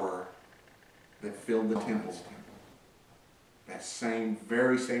power that filled the temple. That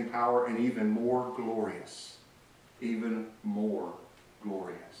very same power, and even more glorious. Even more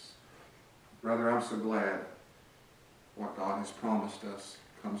glorious. Brother, I'm so glad what God has promised us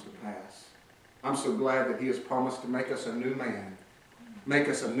comes to pass. I'm so glad that he has promised to make us a new man. Make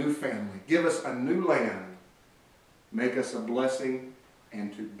us a new family. Give us a new land. Make us a blessing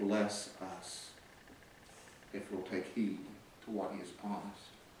and to bless us. If we'll take heed to what he has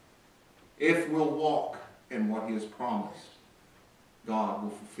promised. If we'll walk in what he has promised, God will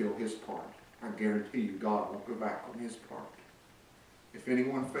fulfill his part. I guarantee you God will go back on his part. If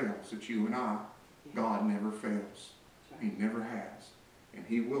anyone fails, it's you and I. God never fails. He never has. And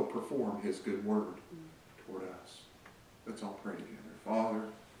he will perform his good word toward us. Let's all pray together. Father,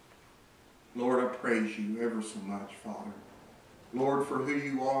 Lord, I praise you ever so much, Father. Lord, for who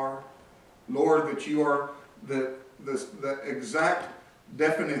you are. Lord, that you are the exact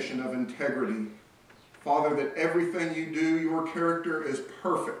definition of integrity. Father, that everything you do, your character is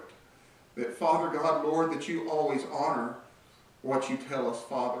perfect. That, Father God, Lord, that you always honor what you tell us,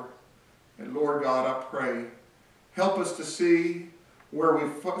 Father. And Lord God, I pray, help us to see where we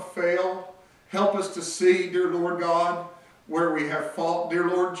fail. Help us to see, dear Lord God, where we have fault, dear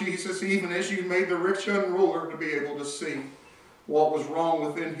Lord Jesus, even as you made the rich young ruler to be able to see what was wrong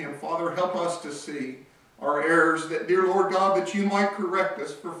within him. Father, help us to see our errors, that, dear Lord God, that you might correct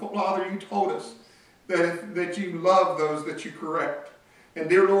us. For, Father, you told us that you love those that you correct. And,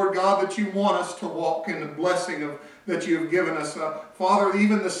 dear Lord God, that you want us to walk in the blessing that you have given us. Father,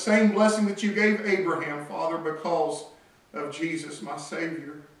 even the same blessing that you gave Abraham, Father, because of Jesus, my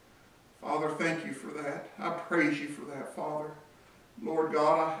Savior. Father, thank you for that. I praise you for that, Father. Lord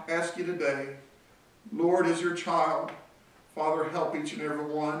God, I ask you today, Lord, as your child, Father, help each and every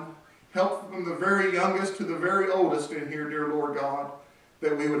one. Help from the very youngest to the very oldest in here, dear Lord God,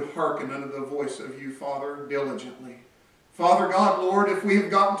 that we would hearken unto the voice of you, Father, diligently. Father God, Lord, if we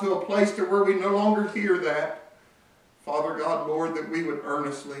have gotten to a place to where we no longer hear that, Father God, Lord, that we would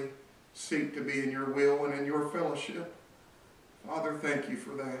earnestly seek to be in your will and in your fellowship. Father, thank you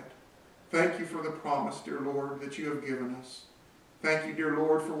for that. Thank you for the promise, dear Lord, that you have given us. Thank you, dear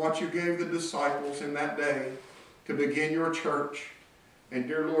Lord, for what you gave the disciples in that day to begin your church. And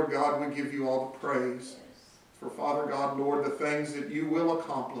dear Lord God, we give you all the praise. For Father God, Lord, the things that you will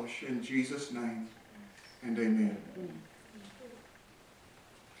accomplish in Jesus' name. And amen.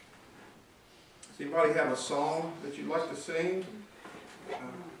 Does anybody have a song that you'd like to sing?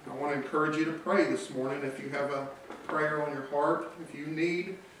 I want to encourage you to pray this morning. If you have a prayer on your heart, if you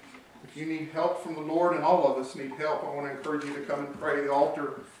need help from the Lord, and all of us need help, I want to encourage you to come and pray. The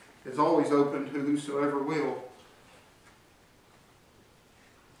altar is always open to whosoever will.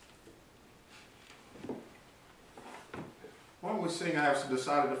 Why don't we sing I Have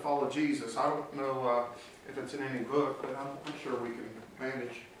Decided to Follow Jesus? I don't know if it's in any book, but I'm sure we can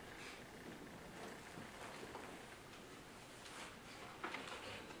manage.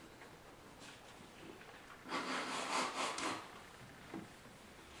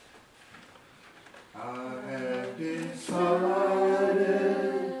 I have decided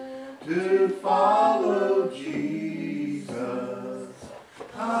to follow Jesus.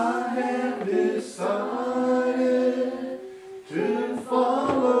 I have decided to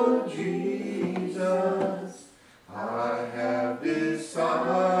follow Jesus. I have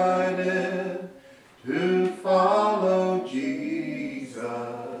decided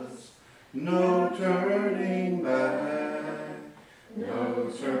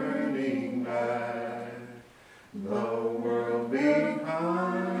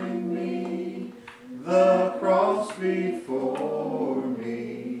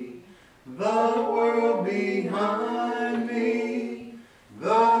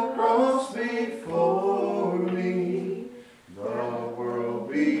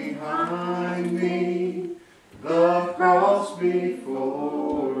behind me, the cross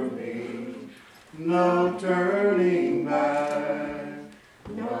before me. No turning back,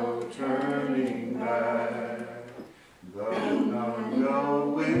 no turning back. Though none go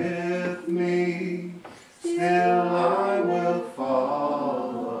with me, still I will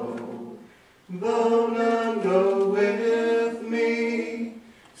follow. Though none go with me,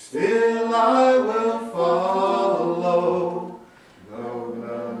 still I will follow. Though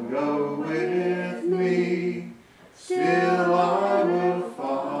none go with me, still I will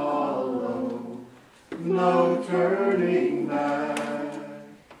follow. No turning back,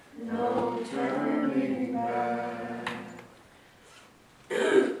 no turning back.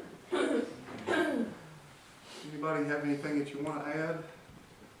 Anybody have anything that you want to add? I'm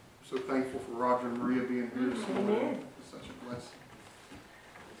so thankful for Roger and Maria being here this morning. Amen. It's such a blessing.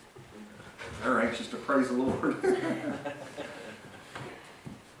 They're anxious to praise the Lord.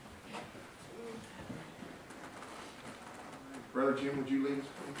 Brother Jim, would you lead us,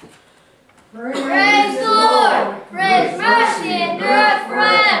 please? Praise the Lord. Praise mercy endureth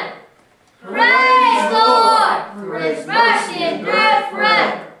forever.